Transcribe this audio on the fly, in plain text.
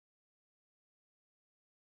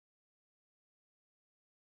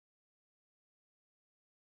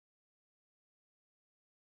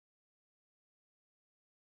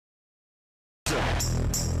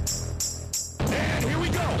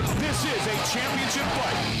This is a championship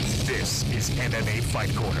fight. This is MMA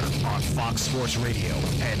Fight Corner on Fox Sports Radio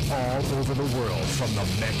and all over the world from the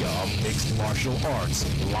mecca of mixed martial arts,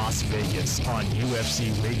 Las Vegas, on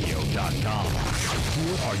UFCRadio.com.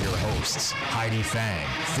 Here are your hosts, Heidi Fang,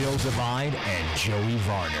 Phil Devine, and Joey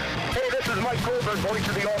Varner. Hey, this is Mike Goldberg, voice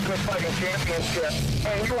of the Ultimate Fighting Championship,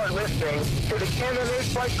 and you are listening to the MMA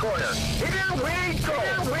Fight Corner. Here we go!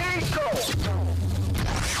 Here we go!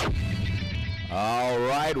 All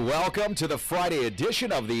right, welcome to the Friday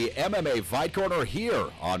edition of the MMA Fight Corner here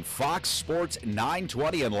on Fox Sports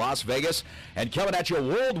 920 in Las Vegas and coming at you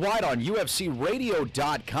worldwide on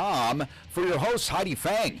UFCRadio.com for your hosts Heidi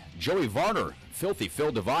Fang, Joey Varner, Filthy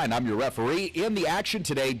Phil Devine. I'm your referee. In the action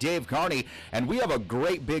today, Dave Carney, and we have a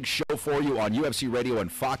great big show for you on UFC Radio and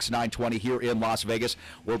Fox 920 here in Las Vegas.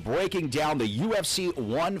 We're breaking down the UFC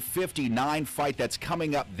 159 fight that's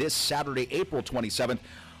coming up this Saturday, April 27th.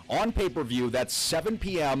 On pay-per-view, that's 7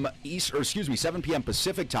 p.m. 7 p.m.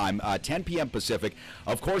 Pacific time, 10 p.m. Pacific.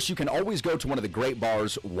 Of course, you can always go to one of the great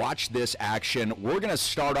bars, watch this action. We're going to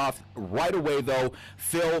start off right away, though.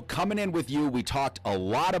 Phil, coming in with you, we talked a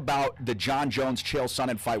lot about the John Jones-Chael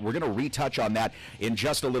Sonnen fight. We're going to retouch on that in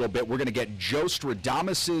just a little bit. We're going to get Joe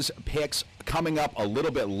Stradamus's picks coming up a little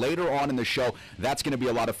bit later on in the show. That's going to be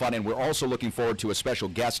a lot of fun, and we're also looking forward to a special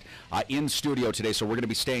guest in studio today, so we're going to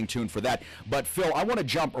be staying tuned for that. But, Phil, I want to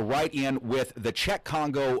jump right in with the Czech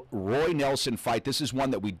Congo Roy Nelson fight. This is one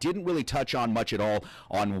that we didn't really touch on much at all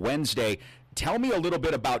on Wednesday. Tell me a little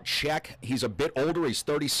bit about Czech. He's a bit older. He's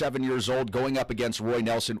 37 years old, going up against Roy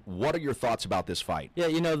Nelson. What are your thoughts about this fight? Yeah,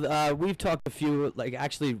 you know, we've talked a few,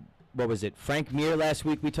 what was it? Frank Mir last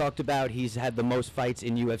week we talked about. He's had the most fights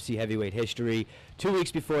in UFC heavyweight history. 2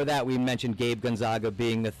 weeks before that, we mentioned Gabe Gonzaga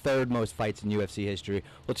being the third most fights in UFC history.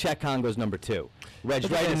 Well, Czech Congo's number 2. Right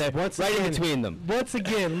in between them. Once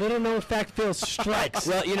again, little-known fact feels strikes.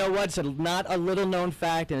 Well, you know what? So not a little-known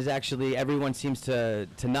fact, and is actually everyone seems to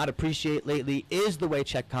not appreciate lately, is the way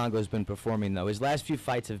Czech Congo's been performing, though. His last few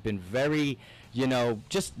fights have been very,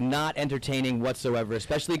 just not entertaining whatsoever,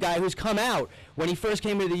 especially a guy who's come out. When he first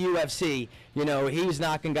came to the UFC, he was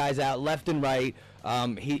knocking guys out left and right.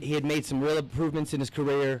 He had made some real improvements in his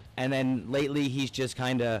career, and then lately he's just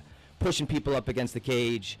kind of pushing people up against the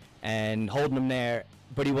cage and holding them there,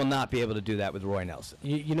 but he will not be able to do that with Roy Nelson.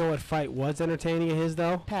 You know what fight was entertaining of his,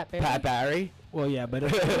 though? Pat Barry. Well, yeah, but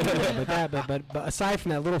but aside from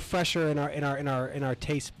that, a little fresher in our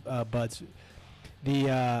taste buds,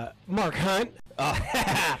 the Mark Hunt.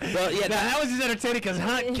 Well, yeah, that was just entertaining because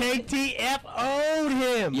Hunt KTFO'd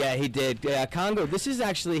him. Yeah, he did. Congo. This is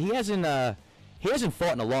actually he hasn't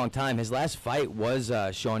fought in a long time. His last fight was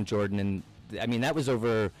Sean Jordan, and that was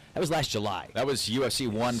last July. That was UFC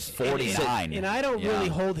 149. And I don't really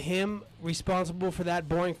hold him responsible for that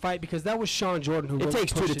boring fight because that was Sean Jordan who really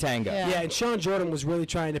takes two to tango. Yeah, and Sean Jordan was really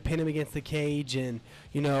trying to pin him against the cage, and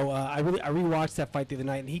I rewatched that fight the other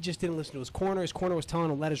night, and he just didn't listen to his corner. His corner was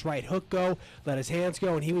telling him let his right hook go, let his hands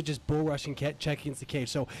go, and he was just bull rushing Czech against the cage.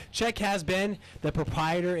 So Czech has been the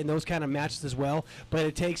proprietor in those kind of matches as well, but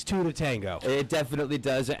it takes two to tango. It definitely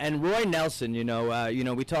does. And Roy Nelson,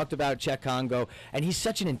 we talked about Czech Congo, and he's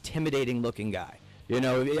such an intimidating looking guy.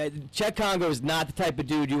 Czech Congo is not the type of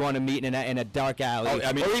dude you want to meet in a dark alley,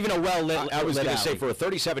 or even a well-lit. I was going to say, for a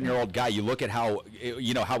 37-year-old guy, you look at how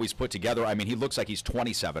he's put together. He looks like he's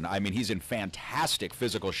 27. He's in fantastic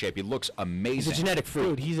physical shape. He looks amazing. He's a genetic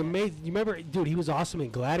fruit. Dude, he's amazing. You remember, dude? He was awesome in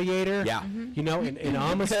Gladiator. Yeah. In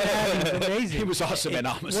Amistad, he was amazing. He was awesome in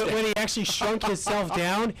Amistad. When he actually shrunk himself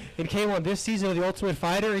down and came on this season of The Ultimate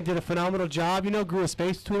Fighter and did a phenomenal job. Grew a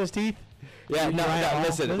space between his teeth. Yeah,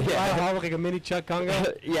 listen. Hall look like a mini Chuck Congo.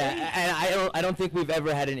 Yeah, and I don't think we've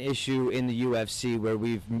ever had an issue in the UFC where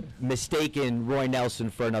we've mistaken Roy Nelson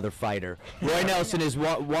for another fighter. Roy Nelson is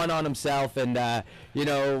one on himself, and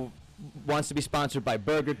wants to be sponsored by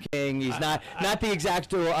Burger King. He's not the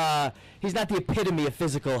exact. He's not the epitome of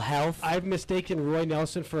physical health. I've mistaken Roy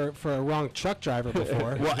Nelson for a wrong truck driver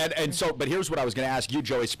before. Well, but here's what I was going to ask you,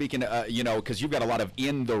 Joey. Speaking, because you've got a lot of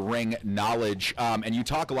in the ring knowledge, and you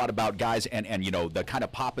talk a lot about guys and the kind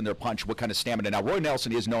of pop in their punch, what kind of stamina. Now, Roy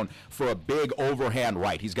Nelson is known for a big overhand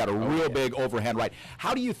right. He's got a real big overhand right.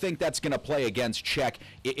 How do you think that's going to play against Czech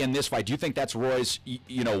in this fight? Do you think that's Roy's,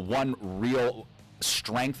 one real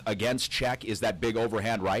strength against Czech is that big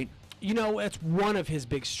overhand right? You know, it's one of his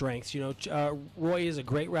big strengths. You know, Roy is a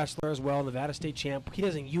great wrestler as well, Nevada state champ. He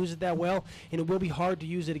doesn't use it that well, and it will be hard to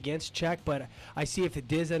use it against Czech. But I see if it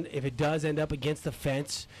does end up against the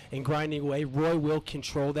fence and grinding away, Roy will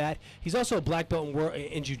control that. He's also a black belt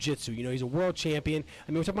in jiu-jitsu. You know, he's a world champion.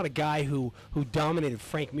 I mean, we're talking about a guy who dominated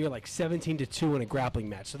Frank Mir like 17-2 in a grappling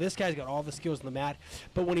match. So this guy's got all the skills on the mat.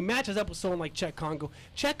 But when he matches up with someone like Czech Congo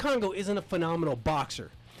isn't a phenomenal boxer.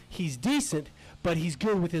 He's decent, but he's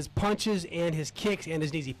good with his punches and his kicks and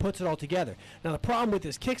his knees. He puts it all together. Now, the problem with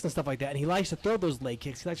his kicks and stuff like that, and he likes to throw those leg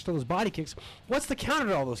kicks, he likes to throw those body kicks. What's the counter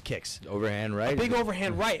to all those kicks? Overhand right. A big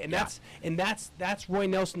overhand right, and that's Roy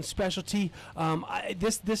Nelson's specialty.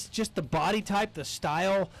 This just the body type, the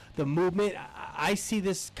style, the movement. I see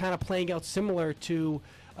this kind of playing out similar to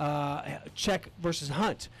Czech versus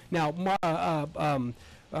Hunt. Now,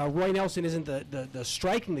 Roy Nelson isn't the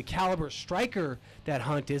striking, the caliber striker that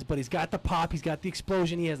Hunt is, but he's got the pop, he's got the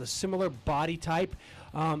explosion, he has a similar body type,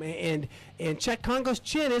 and Czech Congo's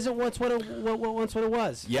chin isn't once what it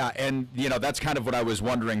was. Yeah, and you know that's kind of what I was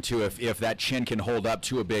wondering too, if that chin can hold up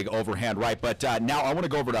to a big overhand right. But now I want to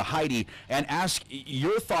go over to Heidi and ask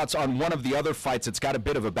your thoughts on one of the other fights that's got a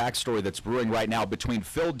bit of a backstory that's brewing right now between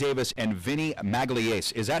Phil Davis and Vinny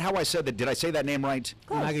Magliaes. Is that how I said that? Did I say that name right?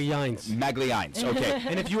 Magliaes. Okay.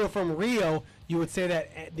 And if you were from Rio, you would say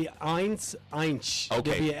that the Einch would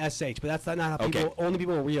be a SH, but that's not how only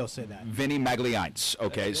people in Rio say that. Vinny Magliaes.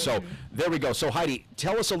 Okay, so there we go. So Heidi,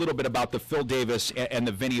 tell us a little bit about the Phil Davis and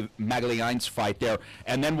the Vinny Magliaes fight there,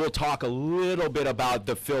 and then we'll talk a little bit about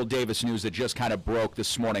the Phil Davis news that just kind of broke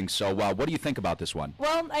this morning. So what do you think about this one?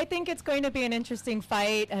 Well, I think it's going to be an interesting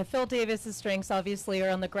fight. Phil Davis's strengths obviously are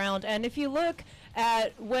on the ground, and if you look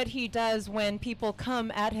at what he does when people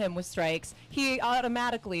come at him with strikes, he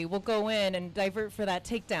automatically will go in and divert for that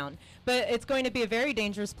takedown. But it's going to be a very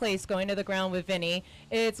dangerous place going to the ground with Vinny.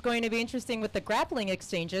 It's going to be interesting with the grappling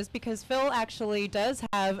exchanges because Phil actually does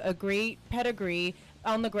have a great pedigree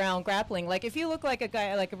on the ground grappling. Like if you look like a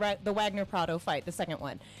guy like the Wagner Prado fight, the second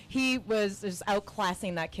one, he was just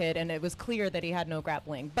outclassing that kid, and it was clear that he had no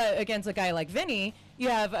grappling. But against a guy like Vinny, you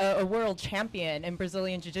have a world champion in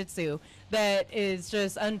Brazilian Jiu-Jitsu that is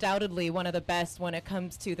just undoubtedly one of the best when it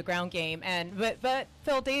comes to the ground game. And but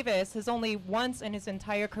Phil Davis has only once in his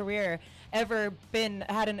entire career ever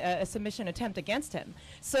had a submission attempt against him.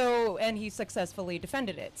 So, and he successfully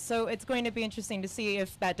defended it. So it's going to be interesting to see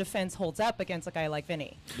if that defense holds up against a guy like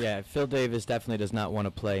Vinny. Yeah, Phil Davis definitely does not want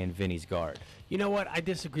to play in Vinny's guard. You know what? I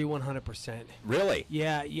disagree 100%. Really?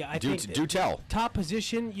 Yeah. Do tell. Top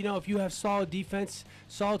position, you know, if you have solid defense,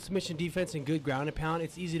 solid submission defense, and good ground and pound,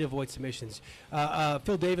 it's easy to avoid submissions.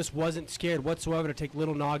 Phil Davis wasn't scared whatsoever to take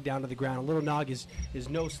Little Nog down to the ground. Little Nog is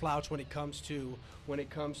no slouch when it comes to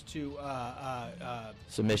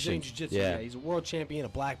submission jiu-jitsu. Yeah, he's a world champion, a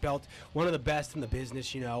black belt, one of the best in the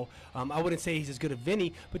business. You know, I wouldn't say he's as good as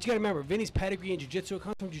Vinny, but you got to remember Vinny's pedigree in jiu-jitsu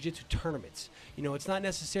comes from jiu-jitsu tournaments. You know, it's not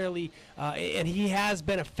necessarily, and he has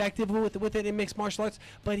been effective with it in mixed martial arts,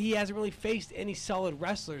 but he hasn't really faced any solid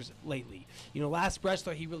wrestlers lately. You know, last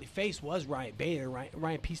wrestler he really faced was Ryan Bader.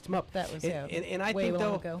 Ryan pieced him up. That was and I way think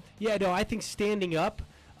long ago. Yeah, no, I think standing up.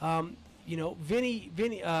 You know, Vinny.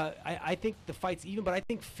 I think the fight's even, but I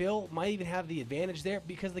think Phil might even have the advantage there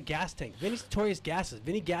because of the gas tank. Vinny's notorious gasses.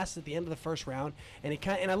 Vinny gasses at the end of the first round, and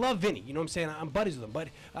I love Vinny. You know what I'm saying? I'm buddies with him, but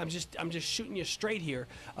I'm just shooting you straight here.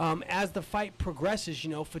 As the fight progresses,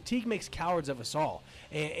 you know, fatigue makes cowards of us all,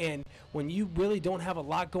 and when you really don't have a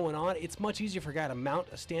lot going on, it's much easier for a guy to mount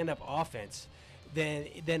a stand-up offense than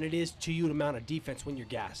it is to you to mount a defense when you're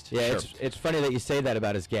gassed. Yeah, it's funny that you say that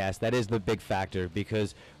about his gas. That is the big factor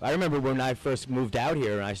because I remember when I first moved out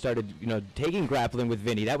here and I started, you know, taking grappling with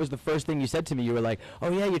Vinny. That was the first thing you said to me. You were like,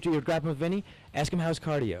 "Oh yeah, you're grappling with Vinny? Ask him how his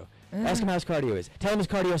cardio. Ask him how his cardio is. Tell him his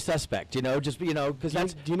cardio is suspect. You know, just because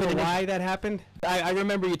that's." Do you know why that happened? I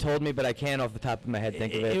remember you told me, but I can't off the top of my head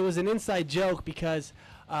think of it. It was an inside joke because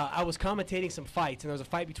I was commentating some fights, and there was a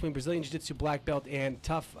fight between Brazilian Jiu-Jitsu black belt and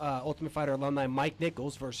tough Ultimate Fighter alumni Mike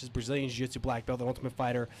Nichols versus Brazilian Jiu-Jitsu black belt and Ultimate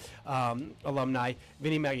Fighter alumni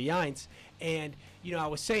Vinny Magliaes. And, you know, I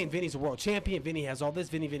was saying Vinny's a world champion. Vinny has all this,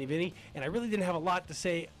 Vinny. And I really didn't have a lot to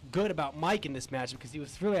say good about Mike in this match because he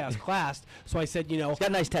was really outclassed. So I said, you know. He's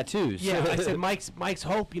got nice tattoos. Yeah, I said Mike's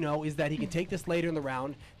hope, you know, is that he can take this later in the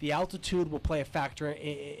round. The altitude will play a factor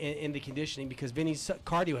in the conditioning because Vinny's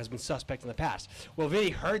cardio has been suspect in the past. Well, Vinny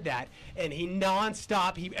heard that, and he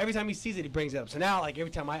nonstop, every time he sees it, he brings it up. So now, like,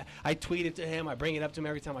 every time I tweet it to him, I bring it up to him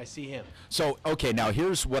every time I see him. So, okay, now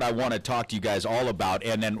here's what I want to talk to you guys all about,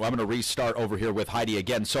 and then I'm going to restart over here with Heidi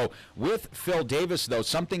again. So with Phil Davis, though,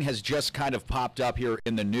 something has just kind of popped up here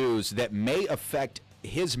in the news that may affect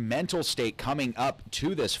his mental state coming up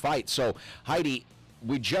to this fight. So, Heidi,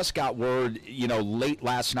 we just got word, late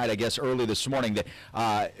last night, I guess early this morning, that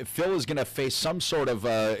Phil is going to face some sort of,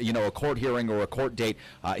 a court hearing or a court date.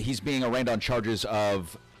 He's being arraigned on charges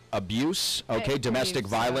of abuse, domestic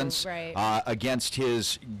violence, right. Against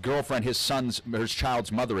his girlfriend, his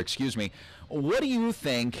child's mother, excuse me. What do you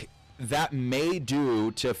think that may do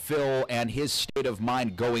to Phil and his state of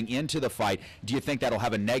mind going into the fight? Do you think that'll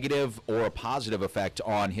have a negative or a positive effect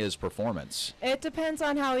on his performance? It depends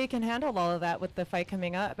on how he can handle all of that with the fight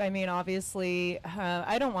coming up. I mean, obviously,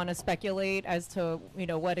 I don't want to speculate as to,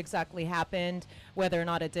 what exactly happened, whether or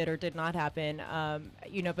not it did or did not happen.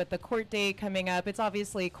 But the court date coming up, it's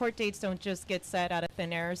obviously, court dates don't just get set out of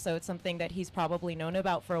thin air, so it's something that he's probably known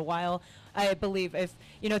about for a while. I believe if,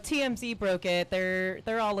 TMZ broke it,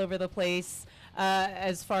 they're all over the place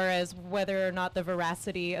as far as whether or not the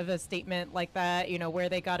veracity of a statement like that, where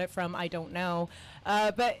they got it from, I don't know.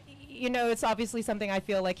 But, it's obviously something I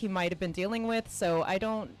feel like he might have been dealing with, so I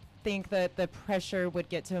don't think that the pressure would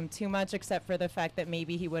get to him too much, except for the fact that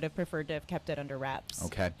maybe he would have preferred to have kept it under wraps.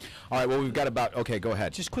 Okay. All right, well, we've got go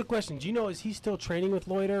ahead. Just quick question. Do you know, is he still training with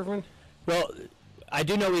Lloyd Irvin? Well, I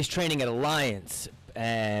do know he's training at Alliance,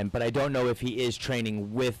 but I don't know if he is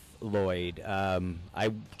training with Lloyd.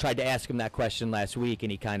 I tried to ask him that question last week,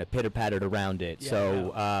 and he kind of pitter-pattered around it.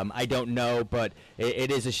 Yeah, I don't know, but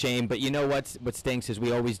it is a shame. But you know what stinks is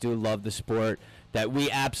we always do love the sport, that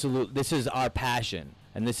we this is our passion.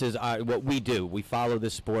 And this is what we do. We follow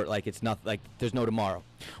this sport like it's not like there's no tomorrow.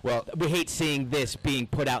 Well, we hate seeing this being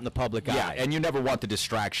put out in the public eye. Yeah, and you never want the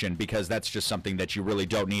distraction because that's just something that you really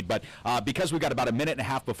don't need. But because we've got about a minute and a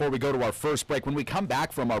half before we go to our first break, when we come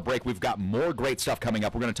back from our break, we've got more great stuff coming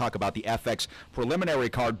up. We're going to talk about the FX preliminary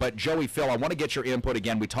card. But Joey, Phil, I want to get your input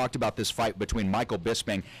again. We talked about this fight between Michael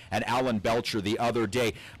Bisping and Alan Belcher the other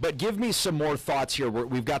day. But give me some more thoughts here.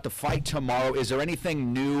 We've got the fight tomorrow. Is there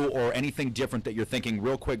anything new or anything different that you're thinking?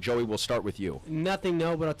 Real quick, Joey, we'll start with you. Nothing,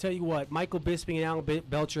 no, but I'll tell you what. Michael Bisping and Alan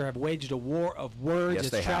Belcher have waged a war of words.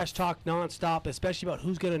 Yes, it's trash talk nonstop, especially about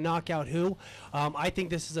who's going to knock out who. I think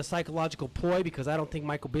this is a psychological ploy because I don't think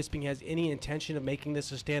Michael Bisping has any intention of making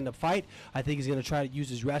this a stand-up fight. I think he's going to try to use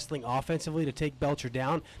his wrestling offensively to take Belcher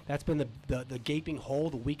down. That's been the gaping hole,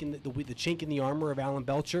 the chink in the armor of Alan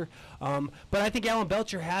Belcher. But I think Alan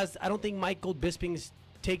Belcher has. I don't think Michael Bisping's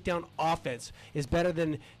takedown offense is better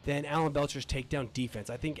than Alan Belcher's takedown defense.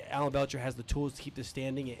 I think Alan Belcher has the tools to keep this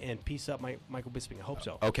standing and piece up Michael Bisping. I hope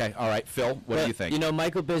so. Okay, all right. Phil, what do you think?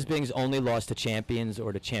 Michael Bisping's only lost to champions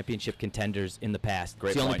or to championship contenders in the past.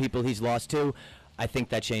 Great it's the point. only people he's lost to. I think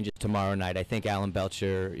that changes tomorrow night. I think Alan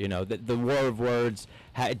Belcher, the war of words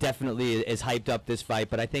definitely is hyped up this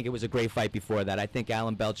fight, but I think it was a great fight before that. I think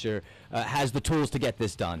Alan Belcher has the tools to get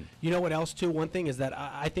this done. You know what else, too? One thing is that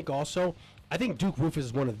I think also, I think Duke Rufus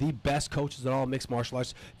is one of the best coaches in all mixed martial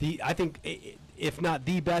arts. I think, if not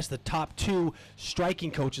the best, the top two striking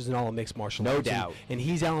coaches in all of mixed martial arts. No doubt. And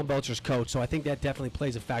he's Alan Belcher's coach, so I think that definitely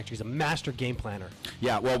plays a factor. He's a master game planner.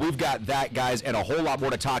 Yeah, well, we've got that, guys, and a whole lot more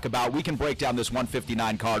to talk about. We can break down this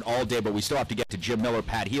 159 card all day, but we still have to get to Jim Miller,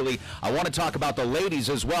 Pat Healy. I want to talk about the ladies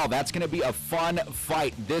as well. That's going to be a fun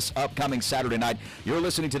fight this upcoming Saturday night. You're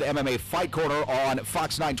listening to the MMA Fight Corner on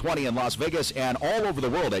Fox 920 in Las Vegas and all over the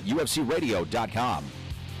world at UFCRadio.com.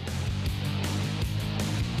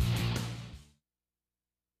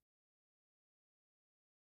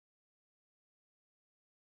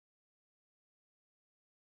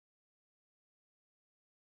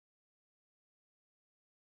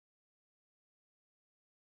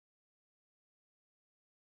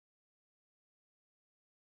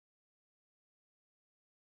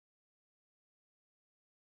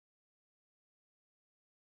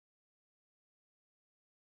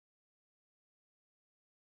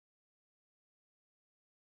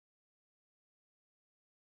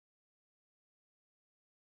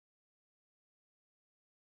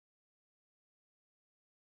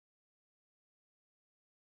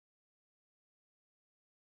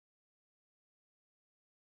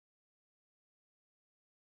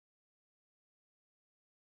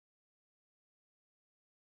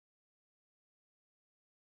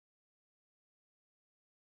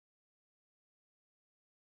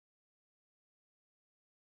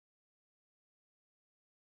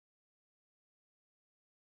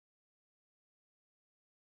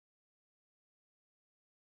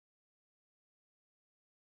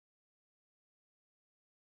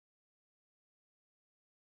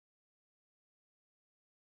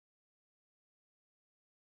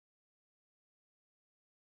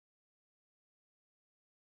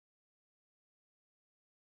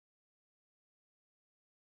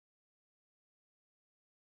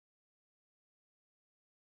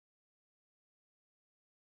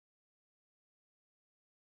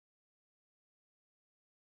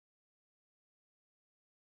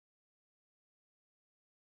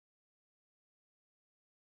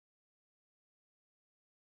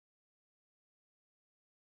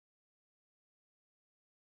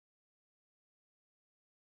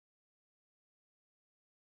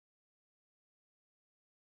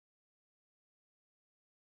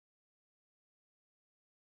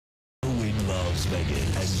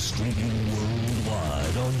 Vegas and streaming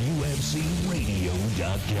worldwide on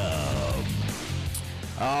UFCRadio.com.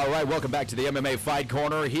 All right, welcome back to the MMA Fight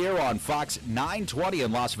Corner here on Fox 920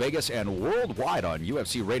 in Las Vegas and worldwide on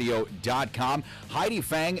UFCRadio.com. Heidi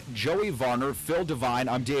Fang, Joey Varner, Phil Devine,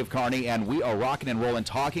 I'm Dave Carney, and we are rocking and rolling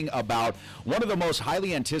talking about one of the most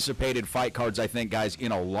highly anticipated fight cards, I think, guys,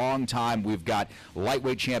 in a long time. We've got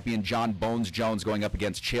lightweight champion John Bones Jones going up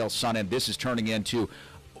against Chael Sonnen. This is turning into,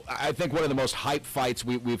 I think, one of the most hype fights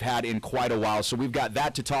we've had in quite a while. So we've got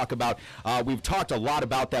that to talk about. We've talked a lot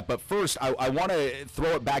about that. But first, I want to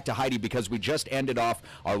throw it back to Heidi because we just ended off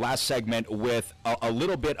our last segment with a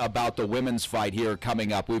little bit about the women's fight here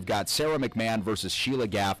coming up. We've got Sarah McMahon versus Sheila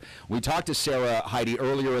Gaff. We talked to Sarah, Heidi,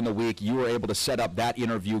 earlier in the week. You were able to set up that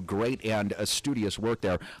interview. Great and studious work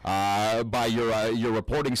there by your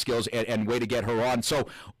reporting skills and way to get her on. So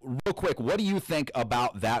real quick, what do you think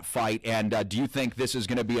about that fight? And do you think this is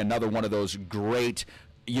going to be another one of those great,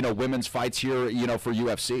 women's fights here, for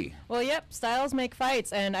UFC? Well, yep, styles make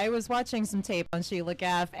fights, and I was watching some tape on Sheila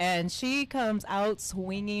Gaff, and she comes out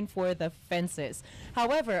swinging for the fences.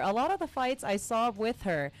 However, a lot of the fights I saw with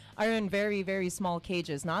her are in very, very small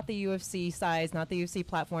cages, not the UFC size, not the UFC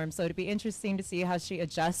platform, so it'd be interesting to see how she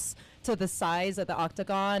adjusts to the size of the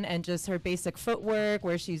octagon and just her basic footwork,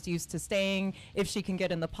 where she's used to staying, if she can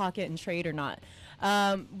get in the pocket and trade or not.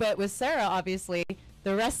 But with Sarah, obviously,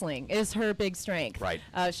 the wrestling is her big strength. Right.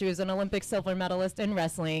 She was an Olympic silver medalist in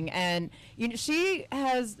wrestling, and she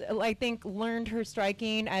has, I think, learned her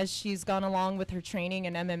striking as she's gone along with her training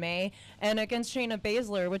in MMA. And against Shayna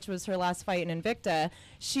Baszler, which was her last fight in Invicta,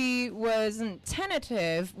 she wasn't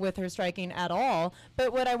tentative with her striking at all.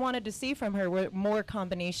 But what I wanted to see from her were more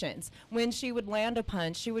combinations. When she would land a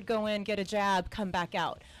punch, she would go in, get a jab, come back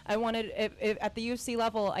out. I wanted, if at the UFC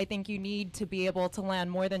level, I think you need to be able to land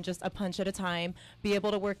more than just a punch at a time, be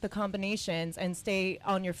able to work the combinations and stay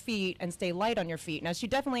on your feet and stay light on your feet. Now, she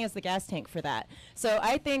definitely has the gas tank for that. So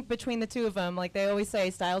I think between the two of them, like they always say,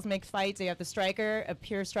 styles make fights. You have the striker, a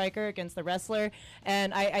pure striker against the wrestler.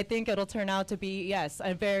 And I think it'll turn out to be, yes,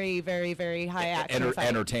 a very, very, very high action fight.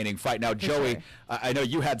 Entertaining fight. Now, Joey, sure. I know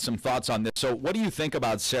you had some thoughts on this. So what do you think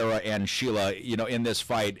about Sarah and Sheila, in this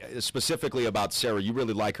fight, specifically about Sarah? You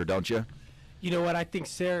really like her, don't you? You know what? I think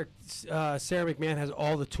Sarah McMahon has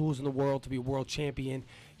all the tools in the world to be a world champion.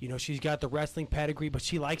 She's got the wrestling pedigree, but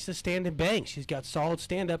she likes to stand and bang. She's got solid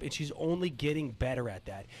stand-up, and she's only getting better at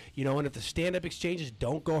that. And if the stand-up exchanges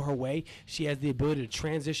don't go her way, she has the ability to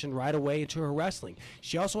transition right away into her wrestling.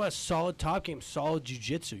 She also has solid top game, solid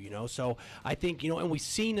jiu-jitsu, So I think, and we've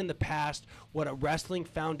seen in the past what a wrestling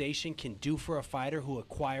foundation can do for a fighter who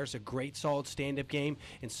acquires a great solid stand-up game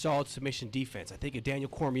and solid submission defense. I think of Daniel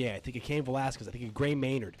Cormier. I think of Cain Velasquez. I think of Gray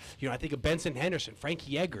Maynard. I think of Benson Henderson,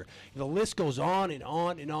 Frankie Edgar. The list goes on and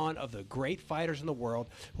on and on of the great fighters in the world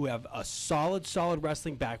who have a solid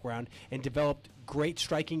wrestling background and developed great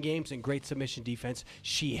striking games and great submission defense.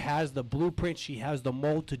 She has the blueprint. She has the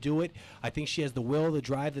mold to do it. I think she has the will, the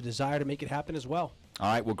drive, the desire to make it happen as well. All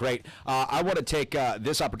right, well, great. I want to take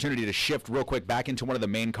this opportunity to shift real quick back into one of the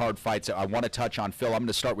main card fights I want to touch on. Phil, I'm going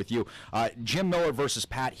to start with you. Jim Miller versus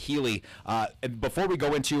Pat Healy. Before we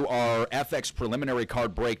go into our FX preliminary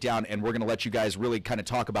card breakdown, and we're going to let you guys really kind of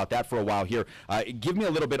talk about that for a while here, give me a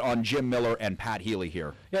little bit on Jim Miller and Pat Healy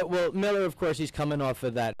here. Yeah, well, Miller, of course, he's coming off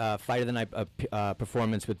of that Fight of the Night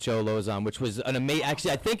performance with Joe Lozon, which was an amazing.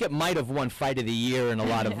 Actually, I think it might have won Fight of the Year in a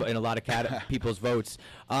lot of people's votes.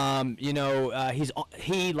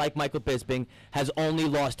 He, like Michael Bisping, has only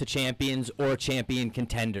lost to champions or champion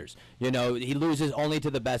contenders. He loses only to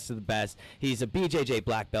the best of the best. He's a BJJ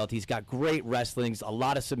black belt. He's got great wrestlings, a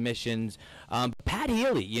lot of submissions. Pat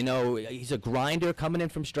Healy, he's a grinder coming in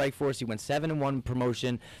from Strikeforce. He went 7-1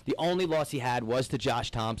 promotion. The only loss he had was to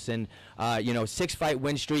Josh Thompson. 6-fight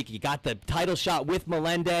win streak. He got the title shot with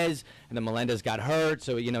Melendez, and then Melendez got hurt,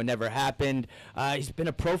 so never happened. He's been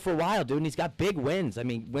a pro for a while, dude, and he's got big wins. I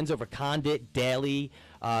mean, wins over Condit, Daly,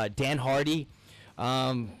 Dan Hardy.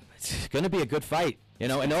 It's going to be a good fight.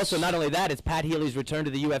 And also not only that, it's Pat Healy's return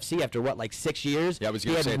to the UFC after 6 years. Yeah, I was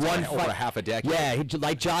going to say it's over a half a decade. Yeah,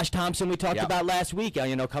 like Josh Thompson we talked about last week.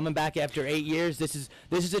 Coming back after 8 years. This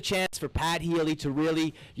is a chance for Pat Healy to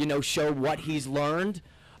really show what he's learned.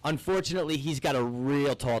 Unfortunately, he's got a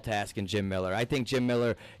real tall task in Jim Miller. I think Jim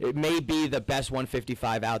Miller may be the best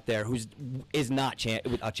 155 out there is not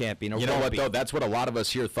a champion. You know what, though? That's what a lot of us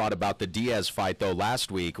here thought about the Diaz fight, though,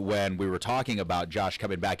 last week when we were talking about Josh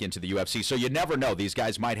coming back into the UFC. So you never know. These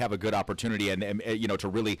guys might have a good opportunity and to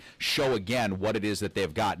really show again what it is that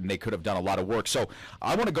they've got, and they could have done a lot of work. So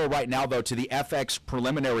I want to go right now, though, to the FX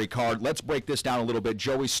preliminary card. Let's break this down a little bit.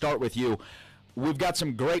 Joey, start with you. we've got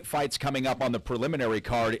some great fights coming up on the preliminary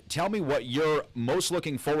card. Tell me what you're most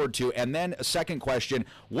looking forward to. And then a second question,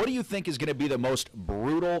 what do you think is going to be the most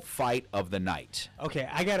brutal fight of the night? Okay,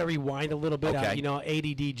 I got to rewind a little bit. Okay. You know,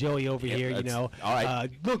 ADD Joey over here, you know. All right.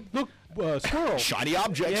 Look, squirrel. Shiny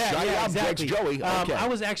objects, exactly. Joey. Okay. I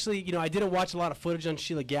was actually, you know, I didn't watch a lot of footage on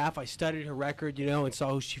Sheila Gaff. I studied her record, you know, and saw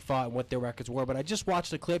who she fought and what their records were. But I just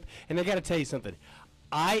watched the clip, and I got to tell you something.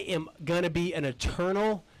 I am going to be an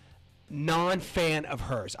eternal non-fan of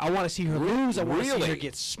hers. I want to see her lose. I want to see her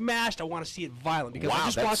get smashed. I want to see it violent because I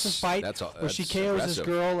just watched this fight where she KOs this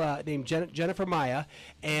girl named Jennifer Maya,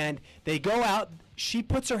 and they go out. She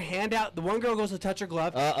puts her hand out. The one girl goes to touch her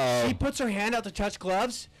glove. She puts her hand out to touch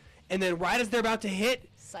gloves, and then right as they're about to hit,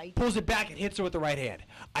 pulls it back and hits her with the right hand.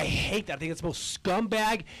 I hate that. I think it's the most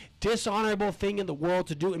scumbag, dishonorable thing in the world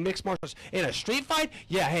to do in mixed martial arts. In a street fight,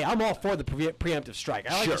 yeah, hey, I'm all for the preemptive strike.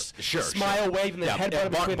 I like to smile, wave, and then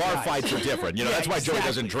headbutt. Bar fights are different. You know, that's why Joey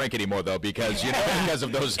doesn't drink anymore, though, because you know, because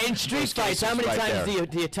of those. In street fights, how many times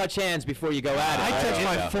do you touch hands before you go at it? I touch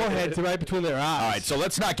my forehead right between their eyes. All right, so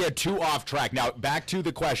let's not get too off track. Now, back to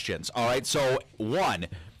the questions. All right, so one.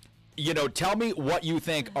 You know, tell me what you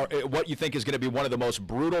think is going to be one of the most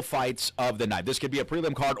brutal fights of the night. This could be a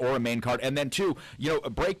prelim card or a main card. And then two, you know,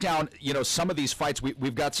 break down, you know, some of these fights.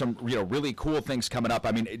 We've got some, you know, really cool things coming up.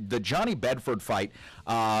 I mean, the Johnny Bedford fight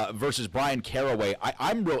versus Brian Caraway,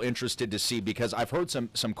 I'm real interested to see because I've heard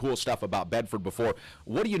some cool stuff about Bedford before.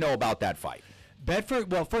 What do you know about that fight?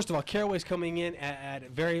 Bedford, well, first of all, Caraway's coming in at a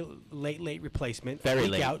very late replacement. Very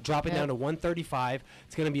late. Out, dropping down to 135.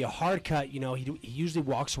 It's going to be a hard cut. You know, he usually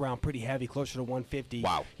walks around pretty heavy, closer to 150.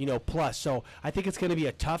 Wow. You know, plus. So I think it's going to be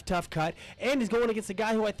a tough cut. And he's going against a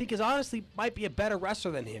guy who I think is honestly might be a better wrestler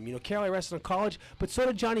than him. You know, Caraway wrestled in college, but so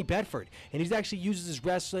did Johnny Bedford. And he's actually uses his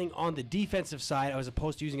wrestling on the defensive side as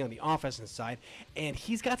opposed to using it on the offensive side. And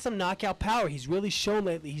he's got some knockout power. He's really shown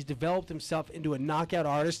lately he's developed himself into a knockout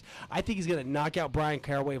artist. I think he's going to knock out Brian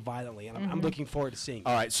Caraway violently, and I'm looking forward to seeing.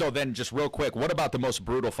 All right, so then just real quick, what about the most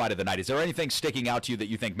brutal fight of the night? Is there anything sticking out to you that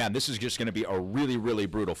you think, man, this is just going to be a really, really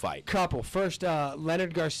brutal fight? Couple. First,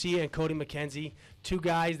 Leonard Garcia and Cody McKenzie. Two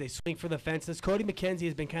guys, they swing for the fences. Cody McKenzie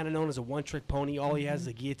has been kind of known as a one-trick pony. All he has is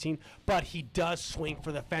a guillotine, but he does swing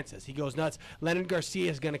for the fences. He goes nuts. Leonard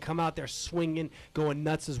Garcia is going to come out there swinging, going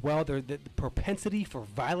nuts as well. The propensity for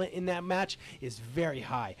violent in that match is very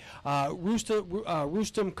high.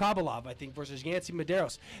 Rustam Kabalov, I think, versus Yancy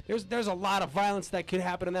Medeiros. There's a lot of violence that could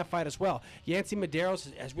happen in that fight as well. Yancy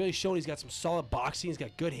Medeiros has really shown he's got some solid boxing. He's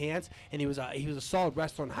got good hands, and he was a solid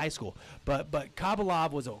wrestler in high school. But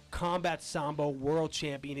Kabalov was a combat sambo world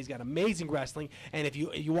champion. He's got amazing wrestling, and if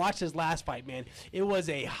you watch his last fight, man, it was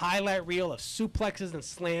a highlight reel of suplexes and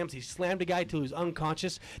slams. He slammed a guy till he was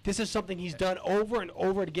unconscious. This is something he's done over and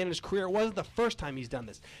over again in his career. It wasn't the first time he's done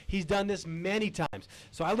this. He's done this many times.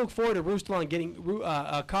 So I look forward to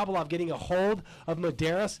Kabalov getting a hold of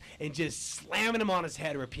Medeiros and just slamming him on his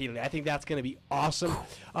head repeatedly. I think that's going to be awesome.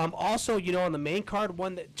 Also, you know, on the main card,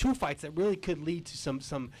 two fights that really could lead to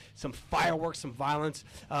some fireworks, some violence.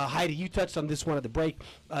 Heidi, you touched on this one at the break.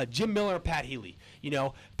 Jim Miller and Pat Healy. You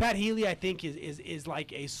know, Pat Healy, I think, is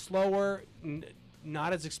like a slower,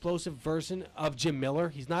 not as explosive version of Jim Miller.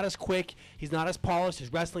 He's not as quick. He's not as polished.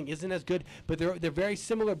 His wrestling isn't as good, but they're very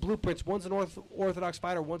similar blueprints. One's an orthodox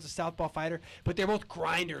fighter, one's a southpaw fighter, but they're both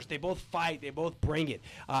grinders. They both fight. They both bring it.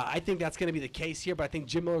 I think that's going to be the case here, but I think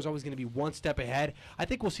Jim Miller's always going to be one step ahead. I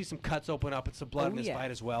think we'll see some cuts open up and some blood in this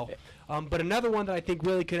fight as well. But another one that I think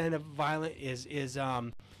really could end up violent is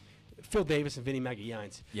Phil Davis and Vinny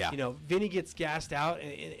Magallanes. Yeah. You know, Vinny gets gassed out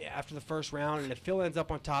after the first round, and if Phil ends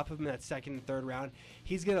up on top of him in that second and third round,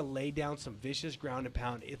 he's going to lay down some vicious ground and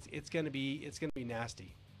pound. It's going to be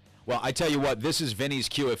nasty. Well, I tell you what, this is Vinny's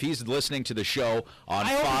cue. If he's listening to the show on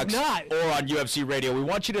Fox or on UFC Radio, we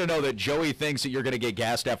want you to know that Joey thinks that you're going to get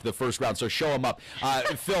gassed after the first round, so show him up.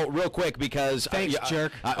 Phil, real quick, because... Thanks,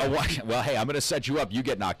 jerk. Well, hey, I'm going to set you up. You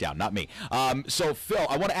get knocked down, not me. So, Phil,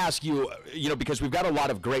 I want to ask you, you know, because we've got a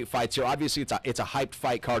lot of great fights here. Obviously, it's a hyped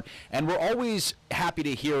fight card, and we're always happy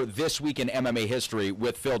to hear This Week in MMA History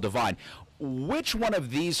with Phil Devine. Which one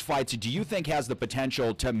of these fights do you think has the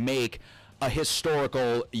potential to make a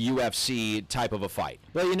historical UFC type of a fight?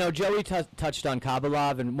 Well, you know, Joey touched on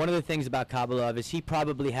Kabalov, and one of the things about Kabalov is he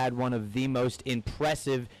probably had one of the most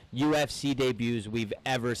impressive UFC debuts we've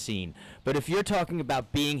ever seen. But if you're talking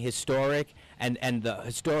about being historic and the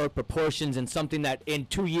historic proportions and something that in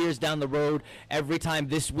 2 years down the road, every time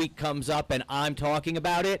This Week comes up and I'm talking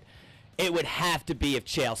about it, it would have to be if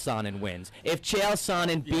Chael Sonnen wins. If Chael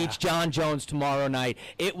Sonnen beats John Jones tomorrow night,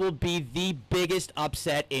 it will be the biggest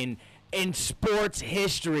upset in in sports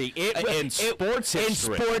history. In sports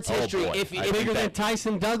history. Oh, boy. Bigger than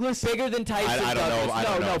Tyson Douglas? Bigger than Tyson I don't know. Douglas. I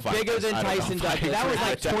don't know. Bigger than Tyson Douglas. That was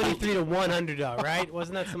like 23 to 1 underdog, right?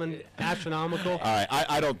 Wasn't that something astronomical? All right,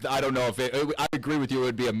 I don't know if I agree with you. It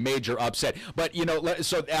would be a major upset, but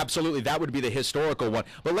so absolutely that would be the historical one.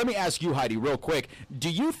 But let me ask you, Heidi, real quick. Do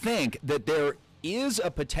you think that there is a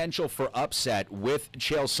potential for upset with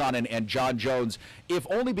Chael Sonnen and Jon Jones, if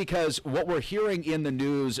only because what we're hearing in the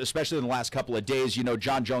news, especially in the last couple of days,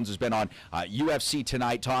 Jon Jones has been on UFC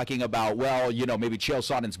Tonight talking about, maybe Chael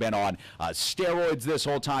Sonnen's been on steroids this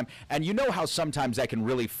whole time, and you know how sometimes that can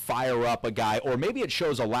really fire up a guy, or maybe it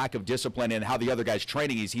shows a lack of discipline in how the other guy's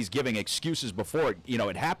training. He's giving excuses before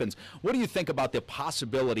it happens. What do you think about the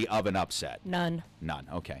possibility of an upset? None.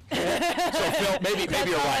 Okay. So Phil, maybe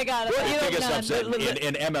you're right. I got it. What do you think is upset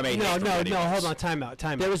in MMA history? No, hold on, time out.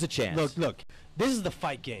 There was a chance. Look, this is the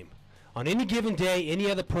fight game. On any given day,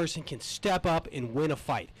 any other person can step up and win a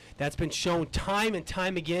fight. That's been shown time and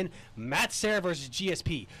time again. Matt Serra versus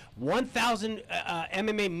GSP. 1,000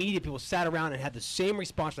 MMA media people sat around and had the same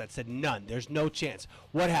response that said none. There's no chance.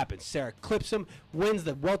 What happens? Serra clips him, wins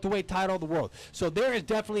the welterweight title of the world. So there is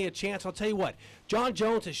definitely a chance. I'll tell you what. Jon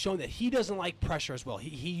Jones has shown that he doesn't like pressure as well.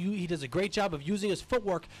 He does a great job of using his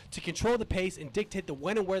footwork to control the pace and dictate the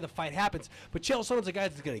when and where the fight happens. But Chael Sonnen's a guy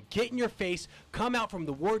that's going to get in your face, come out from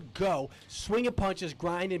the word go, swinging punches,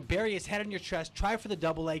 grinding, bury his head in your chest, try for the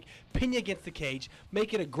double leg, pin you against the cage,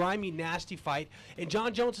 make it a grimy, nasty fight. And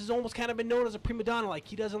Jon Jones has almost kind of been known as a prima donna. Like,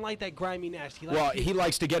 he doesn't like that grimy, nasty. He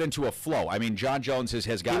likes to get into a flow. I mean, Jon Jones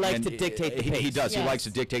has gotten. He likes to dictate the pace. He does. Yes. He likes to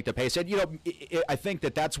dictate the pace. And, I think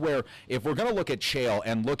that's where, if we're going to look at Chael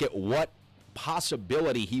and look at what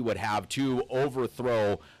possibility he would have to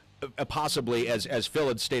overthrow possibly, as Phil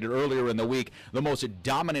had stated earlier in the week, the most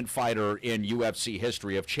dominant fighter in UFC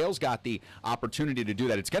history. If Chael's got the opportunity to do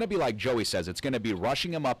that, it's going to be like Joey says. It's going to be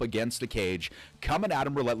rushing him up against the cage, coming at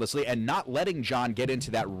him relentlessly, and not letting Jon get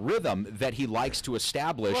into that rhythm that he likes to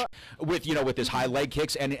establish with his high leg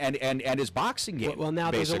kicks and his boxing game. Well,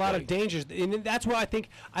 now basically. There's a lot of dangers, and that's why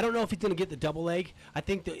I don't know if he's going to get the double leg. I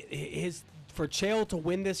think for Chael to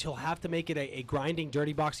win this, he'll have to make it a grinding,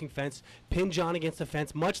 dirty boxing fence, pin Jon against the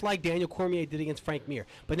fence, much like Daniel Cormier did against Frank Mir.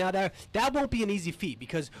 But now that won't be an easy feat,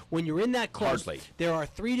 because when you're in that close, there are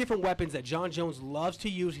 3 different weapons that Jon Jones loves to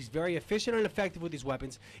use. He's very efficient and effective with these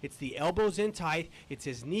weapons. It's the elbows in tight, it's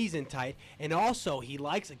his knees in tight, and also he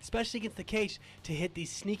likes, especially against the cage, to hit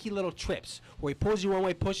these sneaky little trips where he pulls you one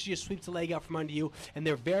way, pushes you, sweeps the leg out from under you, and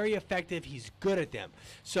they're very effective. He's good at them.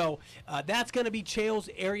 So that's going to be Chael's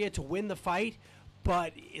area to win the fight.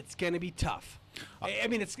 But it's going to be tough. I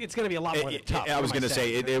mean, it's going to be a lot more than tough. I was going to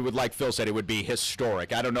say it would, like Phil said, it would be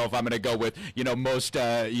historic. I don't know if I'm going to go with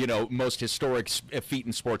most historic feat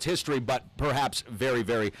in sports history, but perhaps very,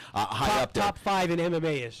 very high up there. Top 5 in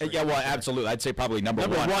MMA history. Yeah, well, absolutely. I'd say probably number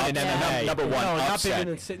one in MMA. Number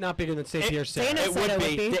one. Not bigger than St-Pierre Serra. It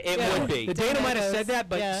would be. The Dana might have said that,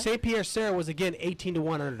 but St-Pierre Serra was again 18 to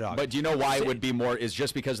 1 underdog. But do you know why it would be more? Is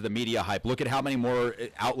just because of the media hype. Look at how many more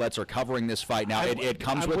outlets are covering this fight now. It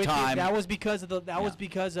comes with time. That was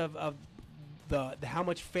because of the how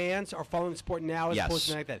much fans are following the sport now as opposed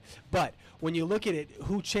to like that. But when you look at it,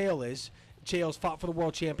 who Chael is, Chael's fought for the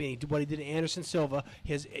world champion. He did what he did to Anderson Silva.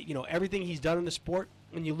 His, everything he's done in the sport.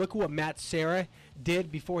 When you look at what Matt Serra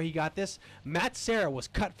did before he got this, Matt Serra was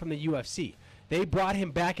cut from the UFC. They brought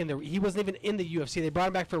him back he wasn't even in the UFC. They brought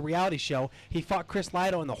him back for a reality show. He fought Chris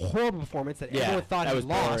Lido in the horrible performance that everyone thought he lost.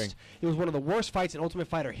 Boring. It was one of the worst fights in Ultimate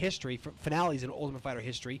Fighter history, finales in Ultimate Fighter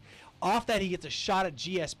history. Off that, he gets a shot at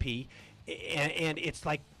GSP, and it's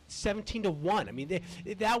like 17 to 1. I mean,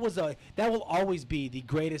 that will always be the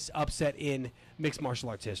greatest upset in mixed martial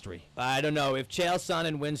arts history. I don't know. If Chael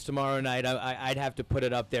Sonnen wins tomorrow night, I'd have to put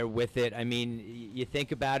it up there with it. I mean, you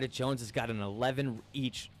think about it, Jones has got an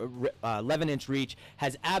 11-inch reach,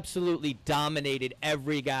 has absolutely dominated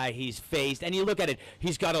every guy he's faced. And you look at it,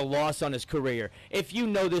 he's got a loss on his career. If you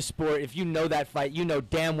know this sport, if you know that fight, you know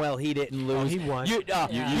damn well he didn't lose. Oh, he won. You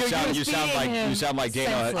sound like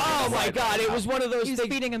Dana. Oh my God! It was one of those things.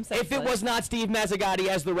 Beating him if it was not Steve Mazzagatti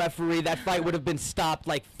as the referee, that fight would have been stopped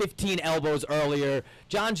like 15 elbows earlier.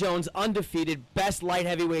 Jon Jones, undefeated, best light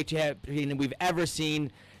heavyweight champion we've ever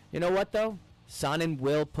seen. You know what, though? Sonnen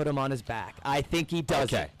will put him on his back. I think he does.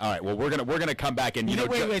 Okay. It. All right. Well, we're gonna come back and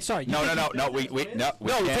wait, sorry. No. We No,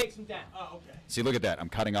 can't. he takes him down. Oh, okay. See, look at that. I'm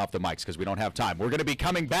cutting off the mics because we don't have time. We're going to be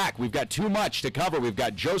coming back. We've got too much to cover. We've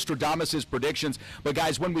got Joe Stradamus' predictions. But,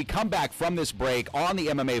 guys, when we come back from this break on the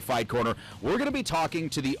MMA Fight Corner, we're going to be talking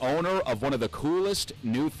to the owner of one of the coolest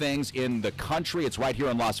new things in the country. It's right here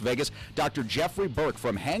in Las Vegas. Dr. Jeffrey Burke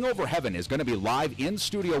from Hangover Heaven is going to be live in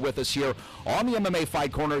studio with us here on the MMA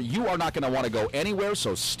Fight Corner. You are not going to want to go anywhere,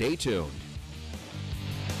 so stay tuned.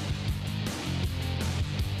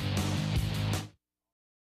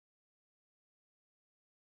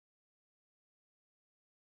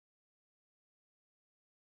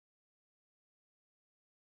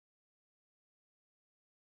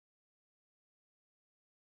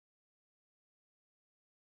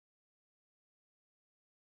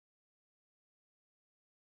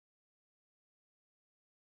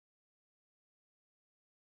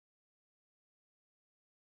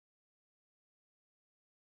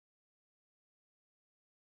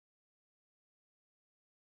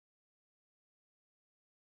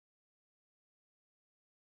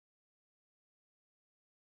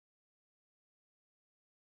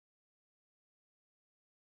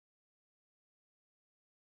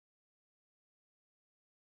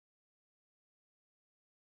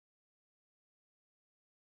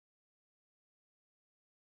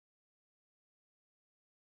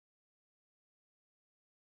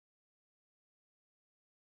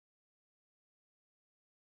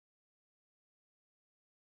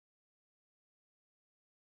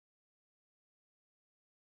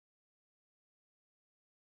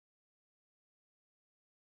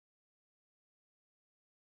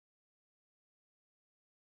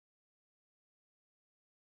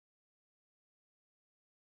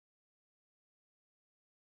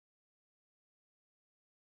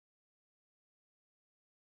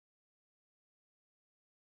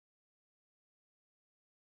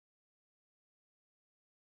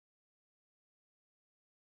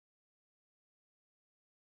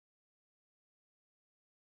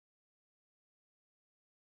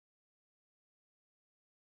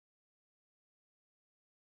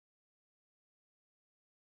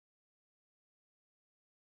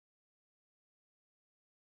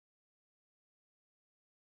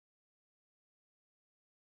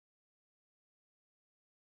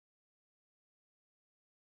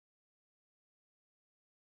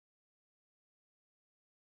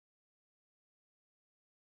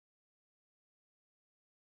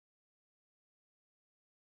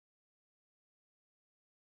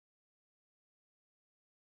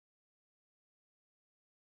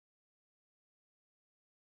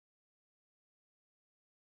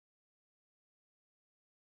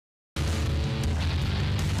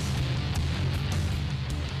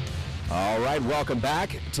 All right, welcome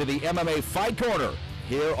back to the MMA Fight Corner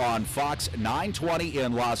here on Fox 920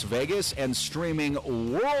 in Las Vegas and streaming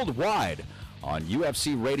worldwide on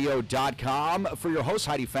UFCRadio.com. For your hosts,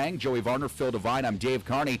 Heidi Fang, Joey Varner, Phil Devine, I'm Dave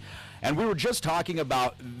Carney. And we were just talking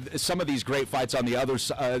about some of these great fights on the other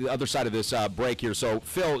side of this break here. So,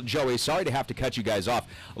 Phil, Joey, sorry to have to cut you guys off.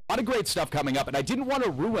 A lot of great stuff coming up, and I didn't want to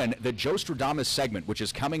ruin the Joe Stradamus segment, which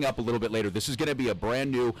is coming up a little bit later. This is going to be a brand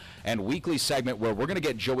new and weekly segment where we're going to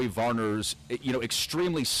get Joey Varner's,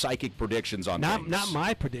 extremely psychic predictions on things. Not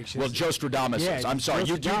my predictions. Well, Joe Stradamus. Yeah, I'm sorry.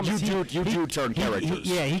 You do turn characters.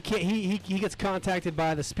 He gets contacted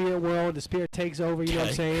by the spirit world. The spirit takes over. You know what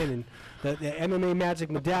I'm saying? And the MMA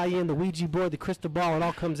magic medallion, the Ouija board, the crystal ball, it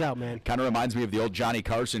all comes out, man. Kind of reminds me of the old Johnny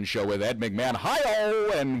Carson show with Ed McMahon.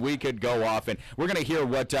 Hi-oh! And we could go off. And we're going to hear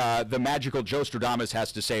what the magical Joe Stradamus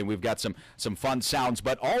has to say. And we've got some fun sounds.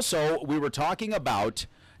 But also, we were talking about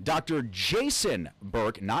Dr. Jason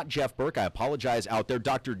Burke, not Jeff Burke, I apologize out there,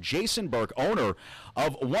 Dr. Jason Burke, owner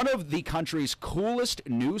of one of the country's coolest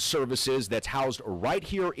news services that's housed right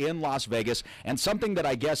here in Las Vegas, and something that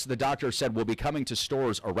I guess the doctor said will be coming to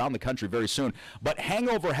stores around the country very soon. But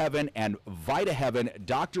Hangover Heaven and Vita Heaven,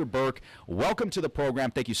 Dr. Burke, welcome to the program.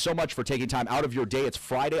 Thank you so much for taking time out of your day. It's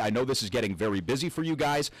Friday. I know this is getting very busy for you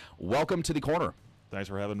guys. Welcome to the corner. Thanks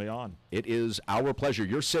for having me on. It is our pleasure.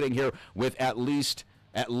 You're sitting here with at least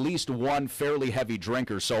one fairly heavy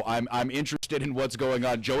drinker, so I'm interested in what's going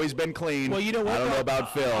on. Joey's been clean. Well, you know what? I don't know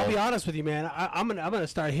about Phil. I'll be honest with you, man. I'm gonna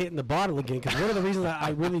start hitting the bottle again, because one of the reasons I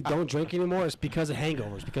really don't drink anymore is because of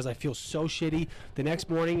hangovers. Because I feel so shitty. The next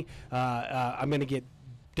morning, I'm gonna get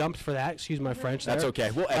dumped for that. Excuse my French. That's there.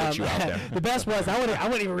 okay. We'll edit you out there. The best was I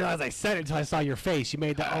wouldn't even realize I said it until I saw your face. You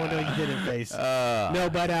made the oh no you didn't face. No,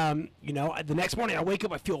 but the next morning I wake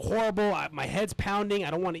up, I feel horrible. My head's pounding.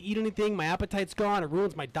 I don't want to eat anything. My appetite's gone. It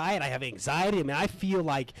ruins my diet. I have anxiety. I mean, I feel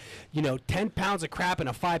like 10 pounds of crap in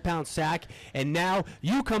a 5-pound sack. And now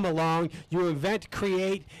you come along. You invent,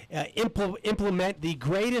 create, implement the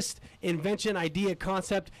greatest invention, idea,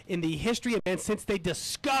 concept in the history of man since they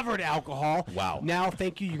discovered alcohol. Wow. Now,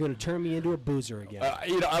 thank you. You're going to turn me into a boozer again.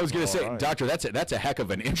 I was going to say, right. Doctor, that's a heck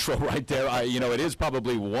of an intro right there. It is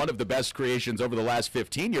probably one of the best creations over the last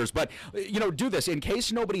 15 years. But, do this in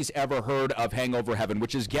case nobody's ever heard of Hangover Heaven,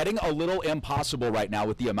 which is getting a little impossible right now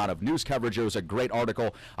with the amount of news coverage. There was a great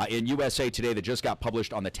article in USA Today that just got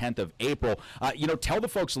published on the 10th of April. Tell the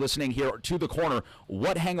folks listening here to the corner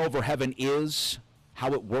what Hangover Heaven is,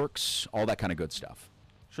 how it works, all that kind of good stuff.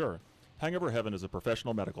 Sure. Hangover Heaven is a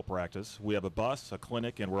professional medical practice. We have a bus, a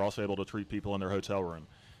clinic, and we're also able to treat people in their hotel room.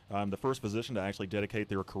 I'm the first physician to actually dedicate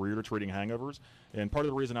their career to treating hangovers, and part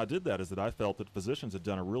of the reason I did that is that I felt that physicians had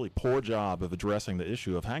done a really poor job of addressing the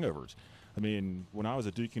issue of hangovers. I mean, when I was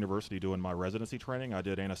at Duke University doing my residency training, I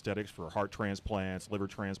did anesthetics for heart transplants, liver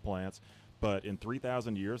transplants, but in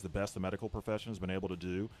 3,000 years, the best the medical profession has been able to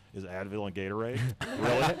do is Advil and Gatorade.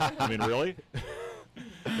 Really? I mean, really?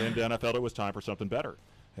 And then I felt it was time for something better.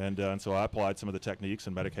 And so I applied some of the techniques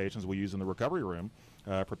and medications we use in the recovery room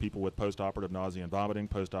for people with post-operative nausea and vomiting,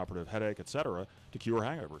 post-operative headache, etc., to cure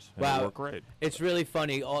hangovers. And Wow. it worked great. It's really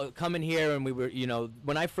funny. Coming here, and we were,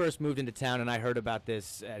 when I first moved into town and I heard about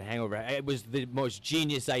this at Hangover, it was the most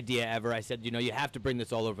genius idea ever. I said, you have to bring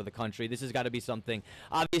this all over the country. This has got to be something.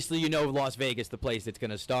 Obviously, Las Vegas, the place it's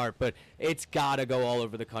going to start, but it's got to go all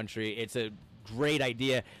over the country. It's a great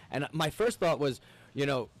idea. And my first thought was,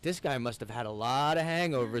 this guy must have had a lot of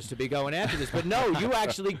hangovers to be going after this. But no, you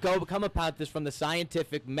actually come about this from the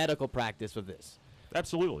scientific medical practice of this.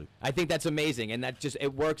 Absolutely. I think that's amazing, and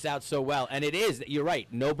it works out so well. And it is, you're right,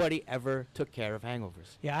 nobody ever took care of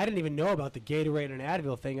hangovers. Yeah, I didn't even know about the Gatorade and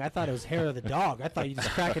Advil thing. I thought it was hair of the dog. I thought you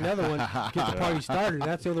just crack another one, get the party started.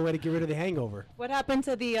 That's the only way to get rid of the hangover. What happened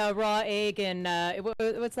to the raw egg and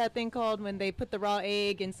what's that thing called when they put the raw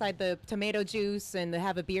egg inside the tomato juice and they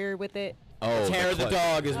have a beer with it? Oh, Hair of the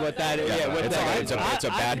dog is what that is. Yeah, Yeah, what it's that a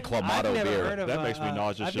bad Clamato beer. That makes me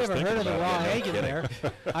nauseous I've just never heard of thinking the raw about it. egg in there.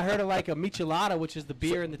 I heard of like a michelada, which is the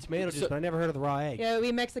beer and the tomato juice, but I never heard of the raw egg. Yeah,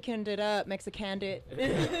 we Mexicaned it up, Mexicanned it,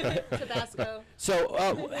 Tabasco.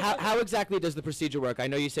 So how exactly does the procedure work? I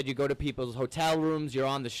know you said you go to people's hotel rooms, you're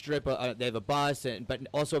on the strip, they have a bus, but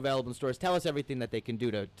also available in stores. Tell us everything that they can do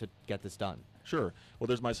to get this done. Sure. Well,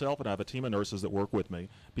 there's myself, and I have a team of nurses that work with me.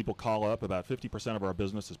 People call up. About 50% of our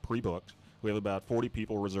business is pre-booked. We have about 40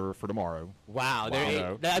 people reserved for tomorrow. Wow.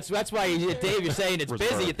 Wow. That's why, Dave, you're saying it's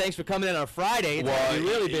busy. Reserved. Thanks for coming in on a Friday. It's gonna be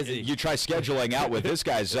really busy. You try scheduling out with this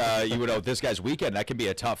guy's, this guy's weekend. That can be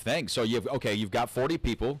a tough thing. So you've got 40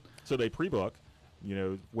 people. So they pre-book,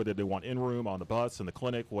 whether they want in-room, on the bus, in the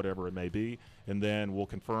clinic, whatever it may be, and then we'll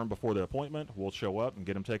confirm before the appointment. We'll show up and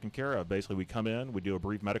get them taken care of. Basically, we come in, we do a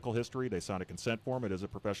brief medical history, they sign a consent form. It is a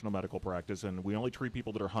professional medical practice, and we only treat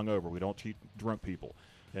people that are hungover. We don't treat drunk people.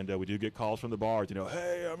 And we do get calls from the bars,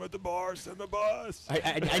 hey, I'm at the bar, send the bus.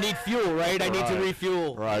 I need fuel, right? I need to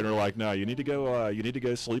refuel. Right, and we're like, no, you need to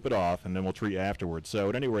go sleep it off, and then we'll treat you afterwards. So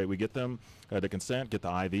at any rate, we get them the consent, get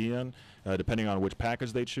the IV in, depending on which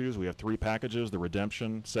package they choose. We have 3 packages: the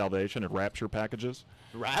Redemption, Salvation, and Rapture packages.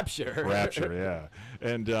 Rapture. Rapture, yeah.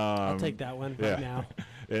 And I'll take that one right now.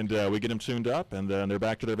 And we get them tuned up, and then they're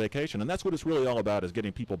back to their vacation. And that's what it's really all about, is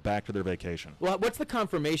getting people back to their vacation. Well, what's the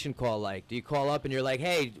confirmation call like? Do you call up and you're like,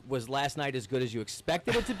 hey, was last night as good as you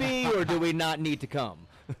expected it to be, or do we not need to come?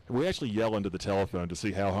 We actually yell into the telephone to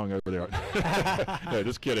see how hungover they are. No,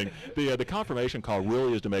 just kidding. The confirmation call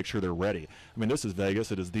really is to make sure they're ready. I mean, this is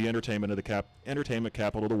Vegas. It is the entertainment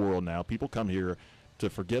capital of the world now. People come here to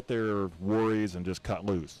forget their worries and just cut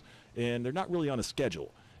loose. And they're not really on a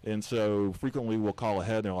schedule. And so frequently we'll call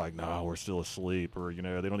ahead and they're like, no, we're still asleep, or, they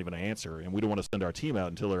don't even answer. And we don't want to send our team out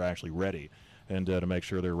until they're actually ready, and to make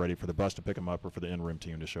sure they're ready for the bus to pick them up or for the in-room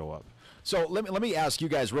team to show up. So let me ask you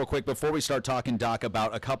guys real quick before we start talking, Doc,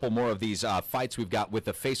 about a couple more of these fights we've got with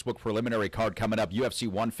the Facebook preliminary card coming up. UFC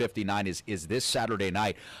 159 is this Saturday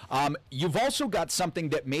night. You've also got something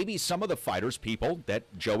that maybe some of the fighters, people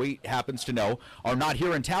that Joey happens to know, are not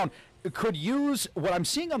here in town, could use. What I'm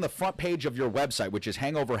seeing on the front page of your website, which is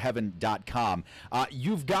hangoverheaven.com,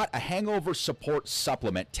 you've got a hangover support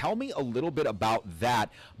supplement. Tell me a little bit about that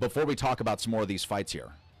before we talk about some more of these fights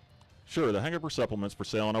here. Sure. The hangover supplement's for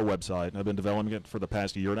sale on our website, and I've been developing it for the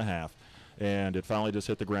past 1.5 years. and it finally just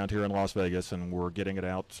hit the ground here in Las Vegas, and we're getting it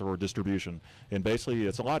out for distribution. And basically,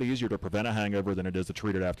 it's a lot easier to prevent a hangover than it is to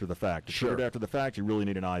treat it after the fact. To treat it after the fact, you really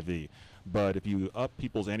need an IV. But if you up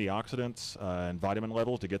people's antioxidants and vitamin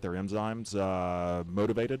levels to get their enzymes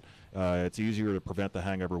motivated, it's easier to prevent the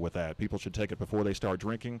hangover with that. People should take it before they start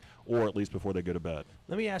drinking, or at least before they go to bed.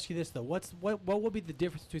 Let me ask you this though: what would be the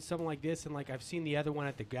difference between something like this and like I've seen the other one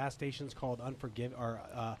at the gas stations called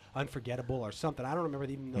Unforgettable or something? I don't remember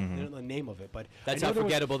even the name of it, but that's how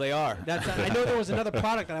forgettable they are. I know there was another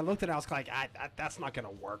product that I looked at. And I was like, that's not going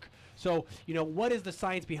to work. So what is the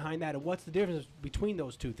science behind that, and what's the difference between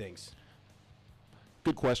those two things?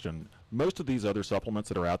 Good question. Most of these other supplements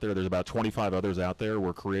that are out there, there's about 25 others out there,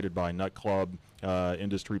 were created by nut club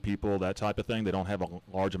industry people, that type of thing. They don't have a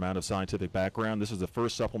large amount of scientific background. This is the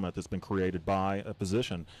first supplement that's been created by a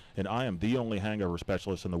physician, and I am the only hangover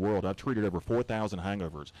specialist in the world. I've treated over 4,000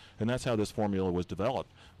 hangovers, and that's how this formula was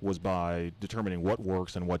developed, was by determining what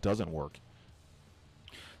works and what doesn't work.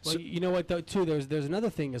 Well, you know what, though, too? There's another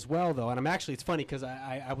thing as well, though, and it's funny because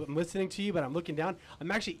I'm listening to you, but I'm looking down. I'm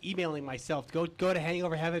actually emailing myself. Go to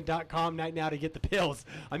hangoverheaven.com right now to get the pills.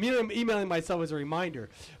 I'm emailing myself as a reminder.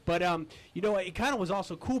 But, it kind of was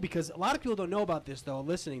also cool because a lot of people don't know about this, though,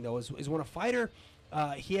 listening, though, is when a fighter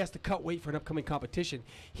he has to cut weight for an upcoming competition,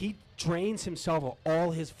 he drains himself of all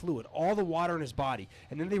his fluid, all the water in his body,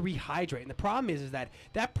 and then they rehydrate. And the problem is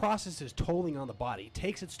that process is tolling on the body. It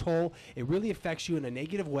takes its toll. It really affects you in a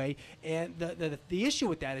negative way. And the issue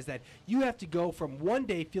with that is that you have to go from one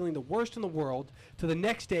day feeling the worst in the world to the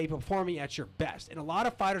next day performing at your best. And a lot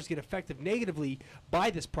of fighters get affected negatively by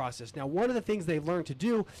this process. Now, one of the things they've learned to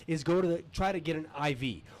do is try to get an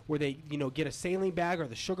IV, where they get a saline bag or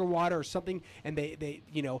the sugar water or something, and they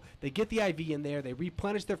get the IV in there. They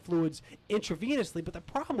replenish their fluids intravenously. But the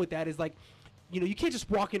problem with that is you can't just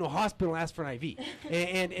walk into a hospital and ask for an IV.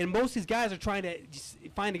 and most of these guys are trying to just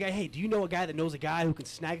find a guy. Hey, do you know a guy that knows a guy who can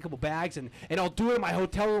snag a couple bags? And I'll do it in my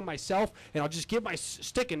hotel room myself, and I'll just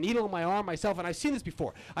stick a needle in my arm myself. And I've seen this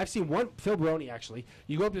before. I've seen one, Phil Baroni actually.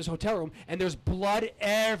 You go up to his hotel room, and there's blood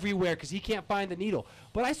everywhere because he can't find the needle.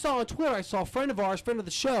 But I saw on Twitter, a friend of ours, friend of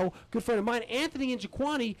the show, good friend of mine, Anthony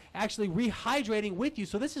Njokwani, actually rehydrating with you.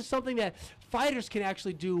 So this is something that fighters can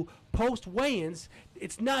actually do post weigh-ins.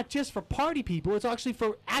 It's not just for party people. It's actually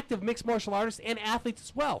for active mixed martial artists and athletes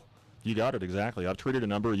as well. You got it, exactly. I've treated a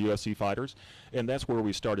number of UFC fighters, and that's why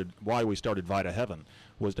we started Vita Heaven,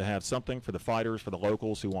 was to have something for the fighters, for the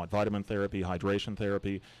locals who want vitamin therapy, hydration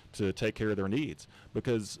therapy, to take care of their needs.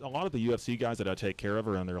 Because a lot of the UFC guys that I take care of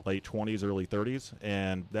are in their late 20s, early 30s,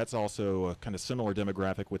 and that's also a kind of similar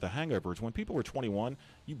demographic with the hangovers. When people are 21,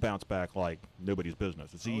 you bounce back like nobody's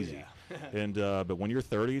business. It's easy. Yeah. But when you're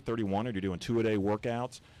 30, 31, and you're doing 2-a-day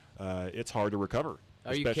workouts, it's hard to recover.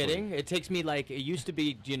 Are you kidding? It takes me it used to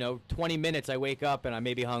be, 20 minutes I wake up and I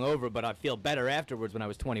may be hungover, but I feel better afterwards when I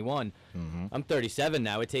was 21. Mm-hmm. I'm 37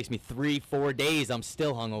 now. It takes me 3-4 days. I'm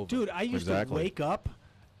still hungover. Dude, I used to wake up,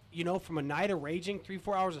 from a night of raging,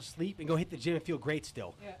 3-4 hours of sleep, and go hit the gym and feel great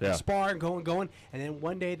still. Yeah. And spar and going. And then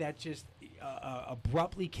one day that just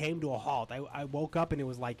abruptly came to a halt. I woke up and it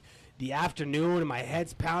was like the afternoon, and my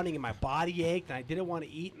head's pounding and my body ached, and I didn't want to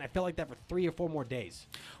eat, and I felt like that for 3 or 4 more days.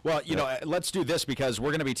 Well, let's do this because we're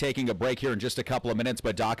going to be taking a break here in just a couple of minutes.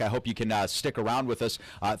 But, Doc, I hope you can stick around with us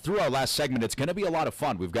through our last segment. It's going to be a lot of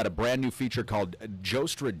fun. We've got a brand new feature called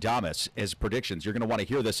Jostradamus as predictions. You're going to want to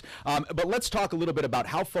hear this. But let's talk a little bit about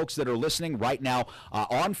how folks that are listening right now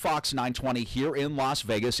on Fox 920 here in Las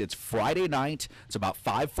Vegas. It's Friday night. It's about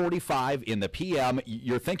 5:45 in the p.m.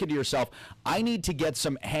 You're thinking to yourself, I need to get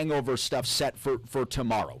some hangover stuff set for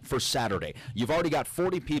tomorrow, for Saturday. You've already got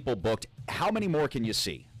 40 people booked. How many more can you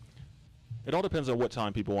see? It all depends on what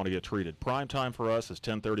time people want to get treated. Prime time for us is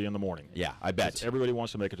 10:30 in the morning. Yeah, I bet. Everybody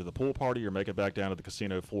wants to make it to the pool party or make it back down to the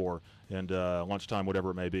casino floor, and lunchtime,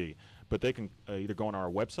 whatever it may be. But they can either go on our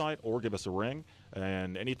website or give us a ring.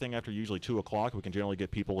 And anything after usually 2 o'clock, we can generally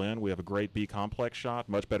get people in. We have a great B-complex shot,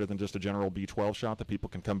 much better than just a general B12 shot that people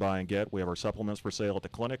can come by and get. We have our supplements for sale at the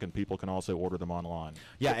clinic, and people can also order them online.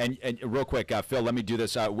 Yeah, and real quick, Phil, let me do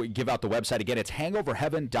this. We give out the website again. It's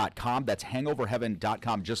hangoverheaven.com. That's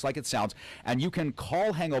hangoverheaven.com, just like it sounds. And you can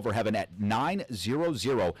call Hangover Heaven at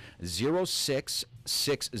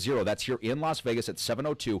 900-0660. That's here in Las Vegas at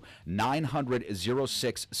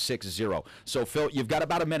 702-900-0660. So, Phil, you've got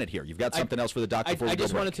about a minute here. You've got something else for the doctor before we go I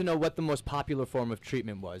just break. wanted to know what the most popular form of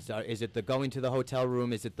treatment was. Is it the going to the hotel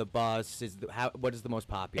room? Is it the bus? What is the most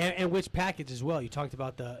popular? And which package as well? You talked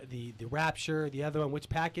about the Rapture, the other one. Which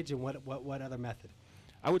package and what other method?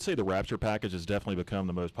 I would say the Rapture package has definitely become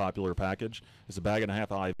the most popular package. It's a bag and a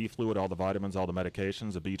half of IV fluid, all the vitamins, all the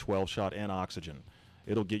medications, a B12 shot, and oxygen.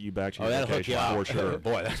 it'll get you back to your that'll hook you vacation up. for sure.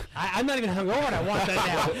 Boy, I'm not even hungover, and I want that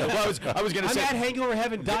now. well, I was going to I'm say. at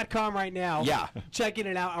hangoverheaven.com right now. Yeah. Checking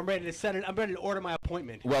it out. I'm ready to set it. I'm ready to order my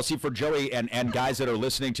appointment. Well, see, for Joey and guys that are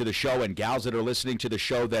listening to the show and gals that are listening to the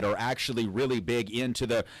show that are actually really big into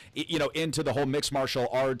the, into the whole mixed martial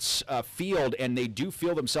arts field, and they do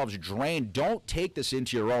feel themselves drained, don't take this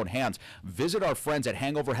into your own hands. Visit our friends at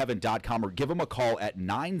hangoverheaven.com or give them a call at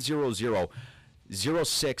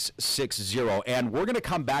 900-0660. And we're going to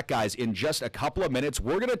come back, guys, in just a couple of minutes.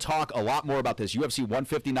 We're going to talk a lot more about this UFC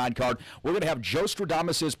 159 card. We're going to have Joe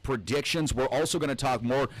Stradamus's predictions. We're also going to talk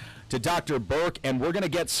more to Dr. Burke, and we're going to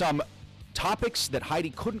get some topics that Heidi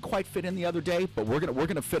couldn't quite fit in the other day, but we're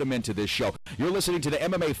gonna fit them into this show. You're listening to the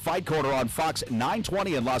MMA Fight Corner on Fox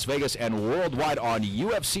 920 in Las Vegas and worldwide on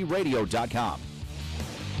UFCRadio.com.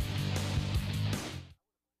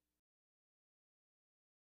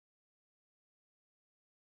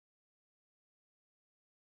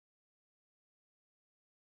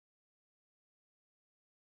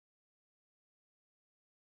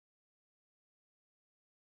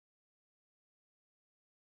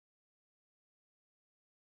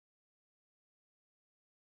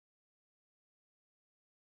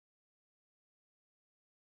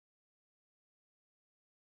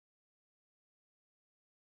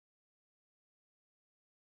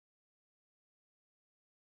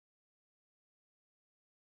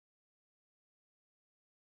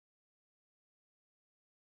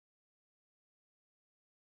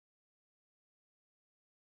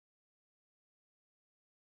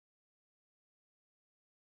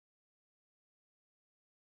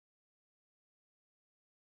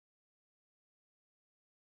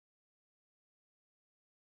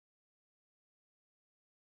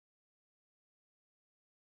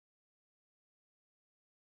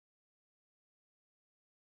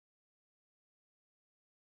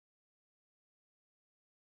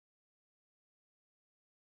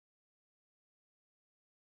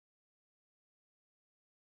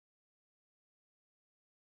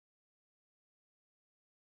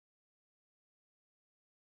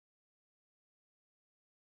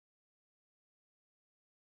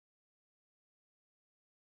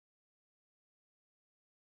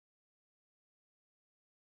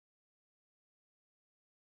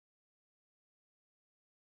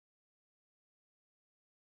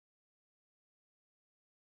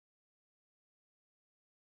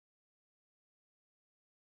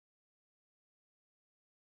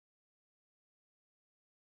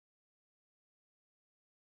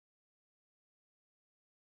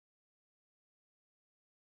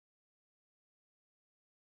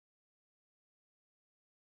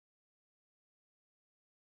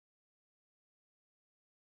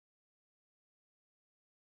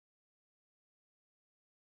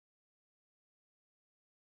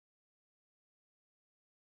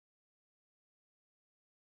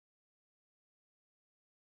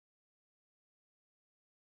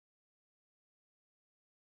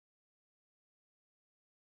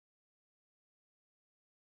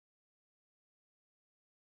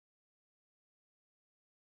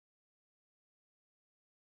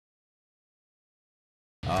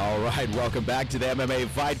 All right, welcome back to the MMA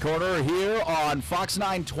Fight Corner here on Fox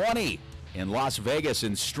 920 in Las Vegas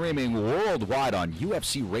and streaming worldwide on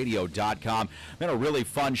UFCRadio.com. Been a really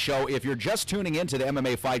fun show. If you're just tuning into the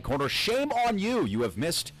MMA Fight Corner, shame on you. You have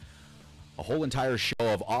missed a whole entire show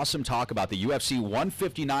of awesome talk about the UFC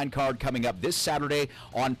 159 card coming up this Saturday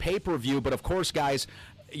on pay-per-view. But of course, guys,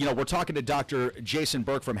 we're talking to Dr. Jason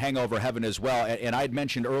Burke from Hangover Heaven as well, and I had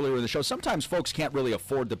mentioned earlier in the show, sometimes folks can't really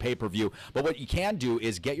afford the pay-per-view, but what you can do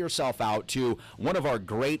is get yourself out to one of our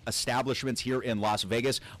great establishments here in Las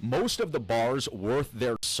Vegas. Most of the bars worth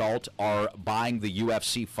their salt are buying the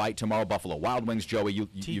UFC fight tomorrow. Buffalo Wild Wings, Joey,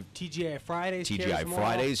 TGI Fridays. TGI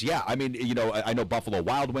Fridays, yeah. I mean, I know Buffalo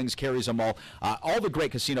Wild Wings carries them all the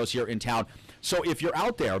great casinos here in town. So if you're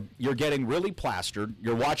out there, you're getting really plastered,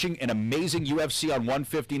 you're watching an amazing UFC on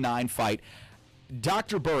 159 fight.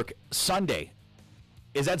 Dr. Burke, Sunday,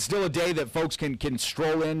 is that still a day that folks can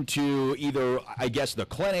stroll into either, I guess, the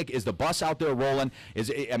clinic? Is the bus out there rolling?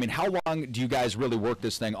 How long do you guys really work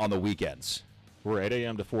this thing on the weekends? We're 8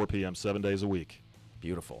 a.m. to 4 p.m. 7 days a week.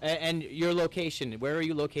 Beautiful. And your location, where are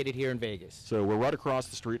you located here in Vegas? So we're right across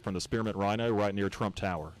the street from the Spearmint Rhino, right near Trump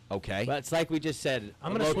Tower. Okay. But it's like we just said,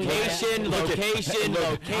 I'm gonna location. I'm going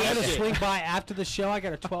to swing by after the show. I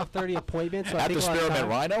got a 12:30 appointment. So At the Spearmint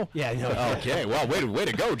Rhino? Yeah. Okay. Well, way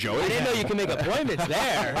to go, Joey. I didn't know you can make appointments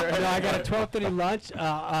there. No, I got a 12:30 lunch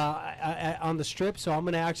on the strip, so I'm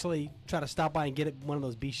going to actually try to stop by and get one of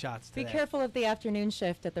those B shots today. Be careful of the afternoon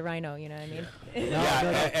shift at the Rhino, you know what I mean?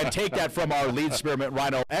 Yeah, and take that from our lead Spearmint ultimate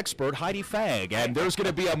rhino expert, Heidi Fang, and there's going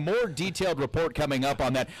to be a more detailed report coming up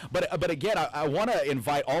on that. But again, I want to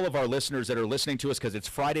invite all of our listeners that are listening to us, because it's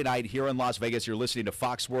Friday night here in Las Vegas. You're listening to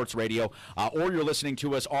Fox Sports Radio, or you're listening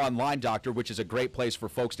to us online, Doctor, which is a great place for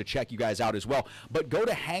folks to check you guys out as well. But go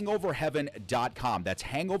to hangoverheaven.com. That's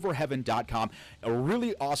hangoverheaven.com. A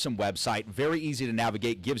really awesome website, very easy to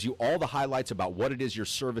navigate, gives you all the highlights about what it is your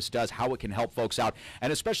service does, how it can help folks out,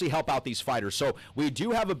 and especially help out these fighters. So we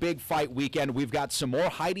do have a big fight weekend. We've got some more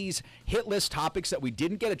Heidi's hit list topics that we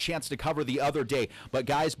didn't get a chance to cover the other day. But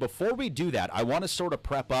guys, before we do that, I want to sort of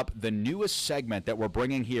prep up the newest segment that we're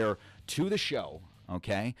bringing here to the show.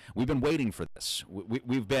 Okay, we've been waiting for this.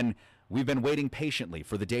 We've been waiting patiently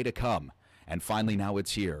for the day to come, and finally now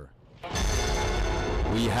it's here.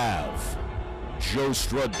 We have Joe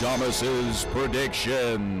Stradamus's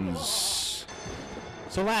predictions.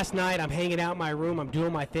 So last night, I'm hanging out in my room, I'm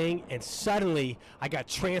doing my thing, and suddenly I got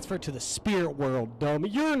transferred to the spirit world, dummy.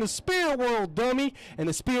 You're in the spirit world, dummy. And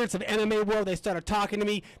the spirits of MMA world, they started talking to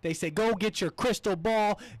me. They say, go get your crystal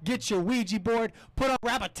ball, get your Ouija board,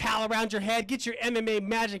 wrap a towel around your head, get your MMA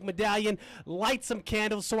magic medallion, light some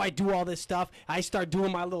candles. So I do all this stuff. I start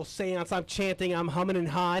doing my little seance. I'm chanting, I'm humming and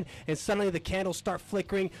hawing, and suddenly the candles start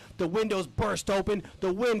flickering. The windows burst open.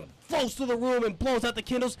 The wind flows through the room and blows out the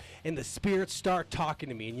candles, and the spirits start talking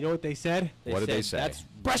to me. And you know what they said? What did they say? That's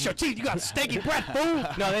brush your teeth. You got stinky breath, fool.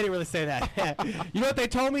 No, they didn't really say that. You know what they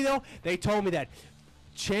told me, though? They told me that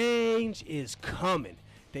change is coming.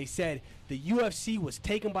 They said the UFC was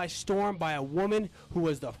taken by storm by a woman who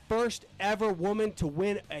was the first ever woman to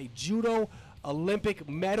win a judo Olympic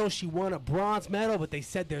medal. She won a bronze medal, but they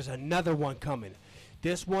said there's another one coming.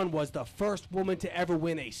 This one was the first woman to ever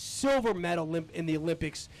win a silver medal in the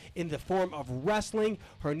Olympics in the form of wrestling.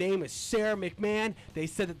 Her name is Sarah McMahon. They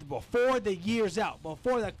said that before the year's out,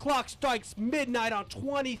 before the clock strikes midnight on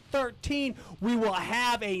 2013, we will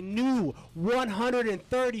have a new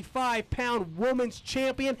 135-pound women's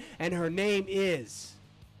champion, and her name is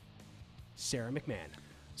Sarah McMahon.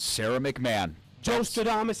 Sarah McMahon. Joe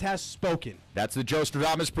Stradamus has spoken. That's the Joe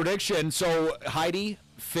Stradamus prediction. So, Heidi,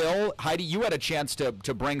 Phil, Heidi, you had a chance to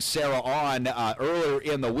bring Sarah on earlier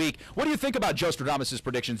in the week. What do you think about Joe Stradamus'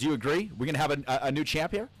 predictions? Do you agree? We're going to have a new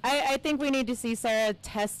champ here? I think we need to see Sarah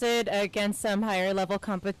tested against some higher level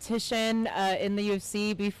competition in the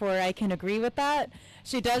UFC before I can agree with that.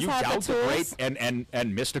 She does have the tools. You doubt the great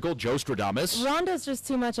and mystical Joe Stradamus? Ronda's just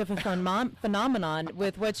too much of a phenomenon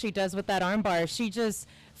with what she does with that armbar. She just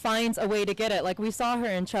finds a way to get it. Like we saw her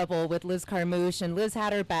in trouble with Liz Carmouche, and Liz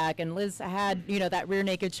had her back, and Liz had, that rear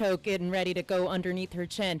naked choke getting ready to go underneath her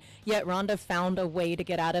chin. Yet Ronda found a way to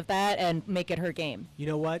get out of that and make it her game. You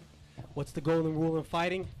know what? What's the golden rule in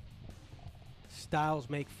fighting? Styles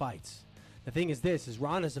make fights. The thing is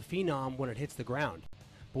Ronda's a phenom when it hits the ground.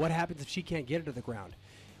 But what happens if she can't get it to the ground?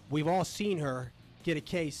 We've all seen her get a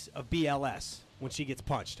case of BLS when she gets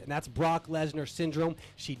punched, and that's Brock Lesnar syndrome.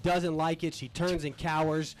 She doesn't like it. She turns and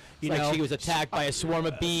cowers. Like she was attacked by a swarm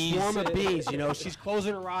of bees. Swarm of bees. She's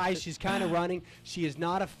closing her eyes. She's kind of running. She is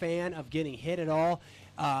not a fan of getting hit at all.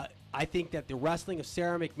 I think that the wrestling of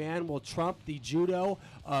Sarah McMahon will trump the judo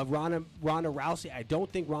of Ronda Rousey. I don't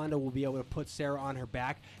think Ronda will be able to put Sarah on her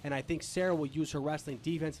back, and I think Sarah will use her wrestling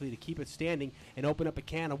defensively to keep it standing and open up a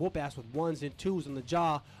can of whoop ass with ones and twos in the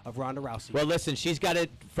jaw of Ronda Rousey. Well, listen, she's got to,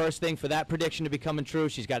 first thing for that prediction to be coming true,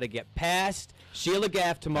 she's got to get past Sheila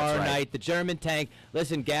Gaff tomorrow night, the German tank.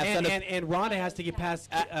 Listen, Gaff's and Ronda has to get past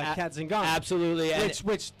Kat Zingano. Absolutely.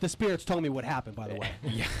 Which the spirits told me would happen, by the way.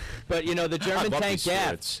 Yeah. But, the German tank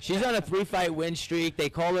Gaff, she's on a 3-fight win streak. They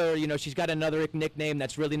call her, she's got another nickname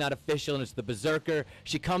that's really not official, and it's the Berserker.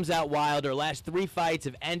 She comes out wild. Her last 3 fights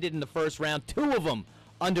have ended in the first round, 2 of them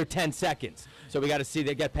under 10 seconds. So we got to see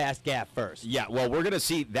they get past Gaff first. Yeah, well, we're going to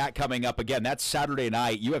see that coming up again. That's Saturday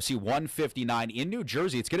night, UFC 159 in New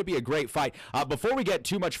Jersey. It's going to be a great fight. Before we get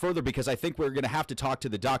too much further, because I think we're going to have to talk to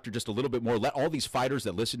the doctor just a little bit more, let all these fighters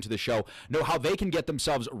that listen to the show know how they can get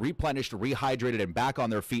themselves replenished, rehydrated, and back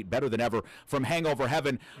on their feet better than ever from Hangover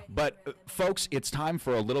Heaven. But, folks, it's time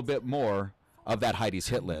for a little bit more of that Heidi's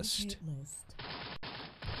hit list.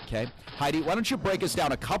 Okay. Heidi, why don't you break us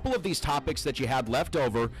down a couple of these topics that you had left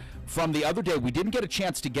over from the other day we didn't get a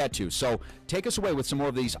chance to get to. So take us away with some more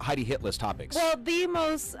of these Heidi hit list topics. Well, the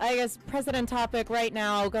most, precedent topic right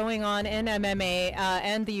now going on in MMA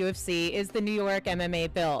and the UFC is the New York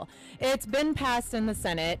MMA bill. It's been passed in the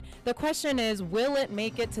Senate. The question is, will it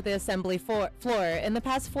make it to the assembly floor? In the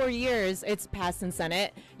past 4 years, it's passed in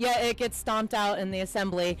Senate, yet it gets stomped out in the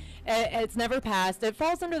assembly. It's never passed. It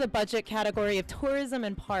falls under the budget category of tourism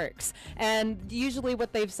and parks. And usually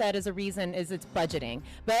what they've said as a reason is it's budgeting.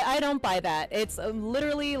 But I don't buy that. It's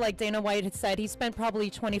literally, like Dana White had said, he spent probably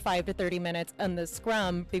 25 to 30 minutes on the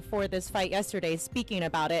scrum before this fight yesterday speaking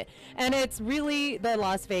about it. And it's really the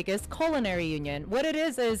Las Vegas Culinary Union. What it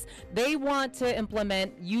is they want to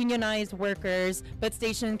implement unionized workers, but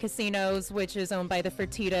station casinos, which is owned by the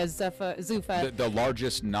Fertitta Zuffa. The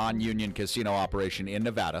largest non-union casino operation in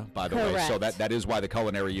Nevada, by the way. So that is why the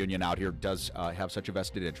Culinary Union out here does have such a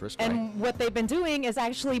vested interest. And right? what they've been doing is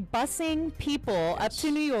actually busing people up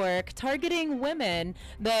to New York, targeting women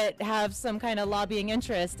that have some kind of lobbying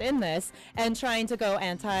interest in this, and trying to go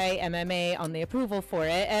anti-MMA on the approval for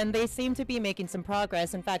it. And they seem to be making some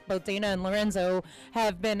progress. In fact, both Dana and Lorenzo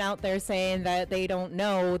have been out there saying that they don't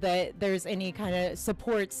know that there's any kind of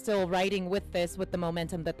support still riding with this, with the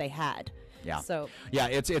momentum that they had. Yeah. So yeah,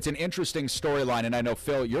 it's an interesting storyline, and I know,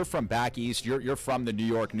 Phil, you're from back east. You're from the New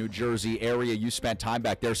York, New Jersey area. You spent time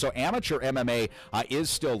back there. So amateur MMA is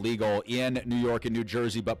still legal in New York and New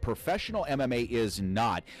Jersey, but professional MMA is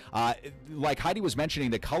not. Like Heidi was mentioning,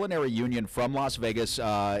 the Culinary Union from Las Vegas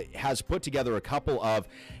has put together a couple of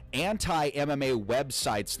anti-MMA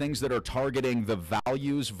websites, things that are targeting the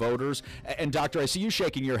values voters. And Doctor, I see you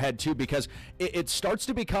shaking your head too, because it starts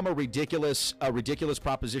to become a ridiculous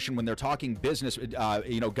proposition when they're talking business.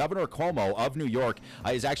 Governor Cuomo of New York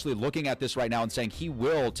is actually looking at this right now and saying he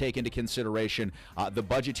will take into consideration the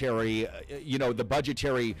budgetary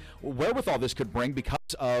wherewithal this could bring because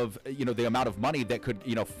of the amount of money that could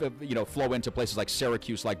flow into places like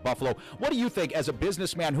Syracuse, like Buffalo. What do you think as a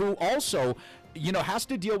businessman who also has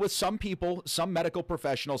to deal with some people, some medical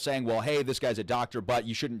professionals saying, well, hey, this guy's a doctor, but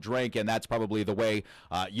you shouldn't drink, and that's probably the way,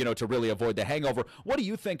 to really avoid the hangover. What do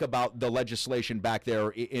you think about the legislation back there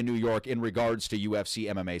in New York in regards to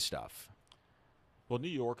UFC MMA stuff? Well, New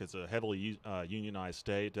York is a heavily unionized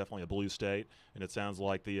state, definitely a blue state, and it sounds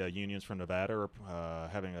like the unions from Nevada are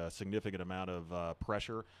having a significant amount of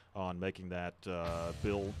pressure on making that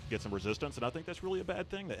bill get some resistance, and I think that's really a bad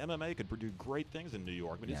thing. The MMA could do great things in New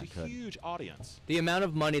York. I mean, it's a huge audience. The amount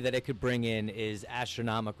of money that it could bring in is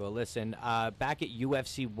astronomical. Listen, back at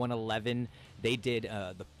UFC 111, they did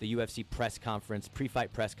the UFC press conference,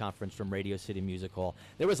 pre-fight press conference from Radio City Music Hall.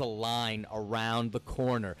 There was a line around the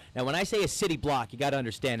corner. Now, when I say a city block, you got to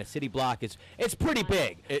understand a city block it's pretty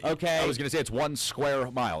big. Okay, I was going to say it's 1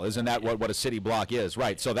 square mile. Isn't that what a city block is?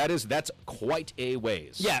 Right. So that's quite a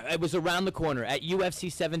ways. Yeah, it was around the corner. At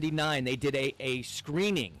UFC 79, they did a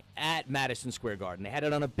screening at Madison Square Garden. They had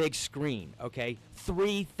it on a big screen. Okay,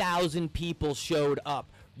 3,000 people showed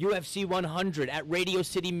up. UFC 100 at Radio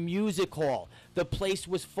City Music Hall. The place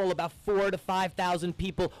was full, about 4,000 to 5,000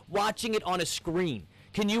 people watching it on a screen.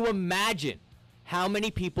 Can you imagine how many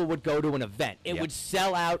people would go to an event? It would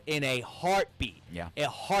sell out in a heartbeat. Yeah. A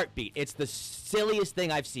heartbeat. It's the silliest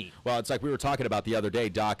thing I've seen. Well, it's like we were talking about the other day,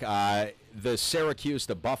 Doc. The Syracuse,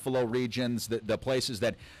 the Buffalo regions, the places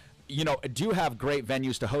that do have great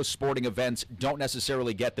venues to host sporting events, don't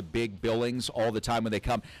necessarily get the big billings all the time when they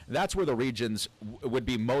come. That's where the regions would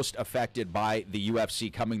be most affected by the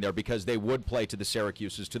UFC coming there, because they would play to the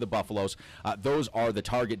Syracuses, to the Buffaloes. Those are the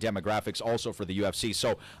target demographics also for the UFC.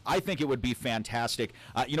 So I think it would be fantastic.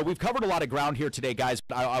 We've covered a lot of ground here today, guys.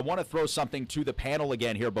 But I want to throw something to the panel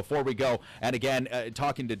again here before we go. And again,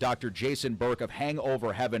 talking to Dr. Jason Burke of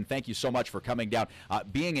Hangover Heaven. Thank you so much for coming down,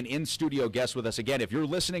 being an in-studio guest with us. Again, if you're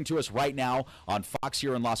listening to us right now on Fox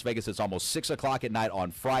here in Las Vegas, it's almost 6 o'clock at night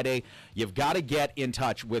on Friday. You've got to get in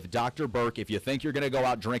touch with Dr. Burke if you think you're going to go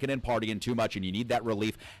out drinking and partying too much and you need that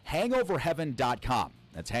relief. Hangoverheaven.com.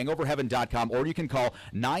 That's hangoverheaven.com, or you can call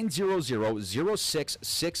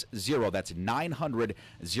 900-0660. That's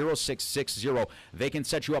 900-0660. They can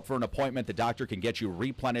set you up for an appointment. The doctor can get you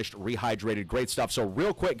replenished, rehydrated. Great stuff. So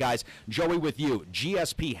real quick, guys, Joey, with you,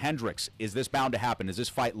 GSP Hendricks, is this bound to happen? Is this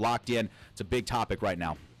fight locked in? It's a big topic right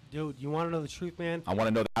now. Dude, you want to know the truth, man? I want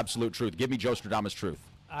to know the absolute truth. Give me Joe Stradamus' truth.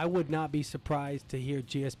 I would not be surprised to hear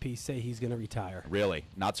GSP say he's going to retire. Really?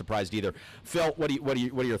 Not surprised either. Phil, what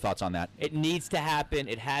are your thoughts on that? It needs to happen.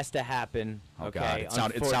 It has to happen. Okay.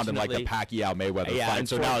 God. It sounded like the Pacquiao-Mayweather fight,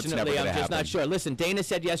 so now it's never going to happen. I'm just not sure. Listen, Dana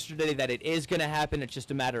said yesterday that it is going to happen. It's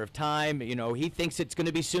just a matter of time. He thinks it's going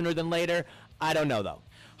to be sooner than later. I don't know, though.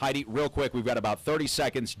 Heidi, real quick, we've got about 30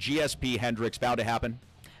 seconds. GSP Hendricks, bound to happen?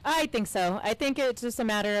 I think so. I think it's just a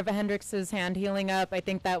matter of Hendricks' hand healing up. I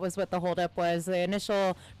think that was what the holdup was. The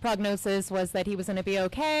initial prognosis was that he was going to be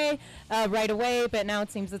okay right away, but now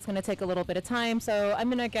it seems it's going to take a little bit of time. So I'm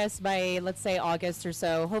going to guess by, let's say, August or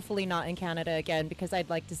so. Hopefully not in Canada again, because I'd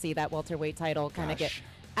like to see that welterweight title kind of get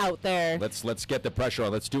out there. Let's get the pressure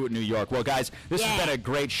on. Let's do it in New York. Well, guys, this has been a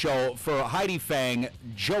great show. For Heidi Fang,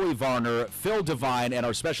 Joey Varner, Phil Devine, and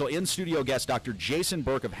our special in-studio guest, Dr. Jason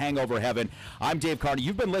Burke of Hangover Heaven, I'm Dave Carney.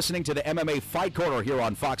 You've been listening to the MMA Fight Corner here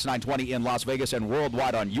on Fox 920 in Las Vegas and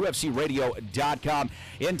worldwide on UFCRadio.com.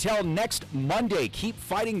 Until next Monday, keep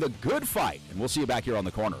fighting the good fight, and we'll see you back here on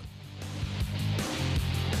the corner.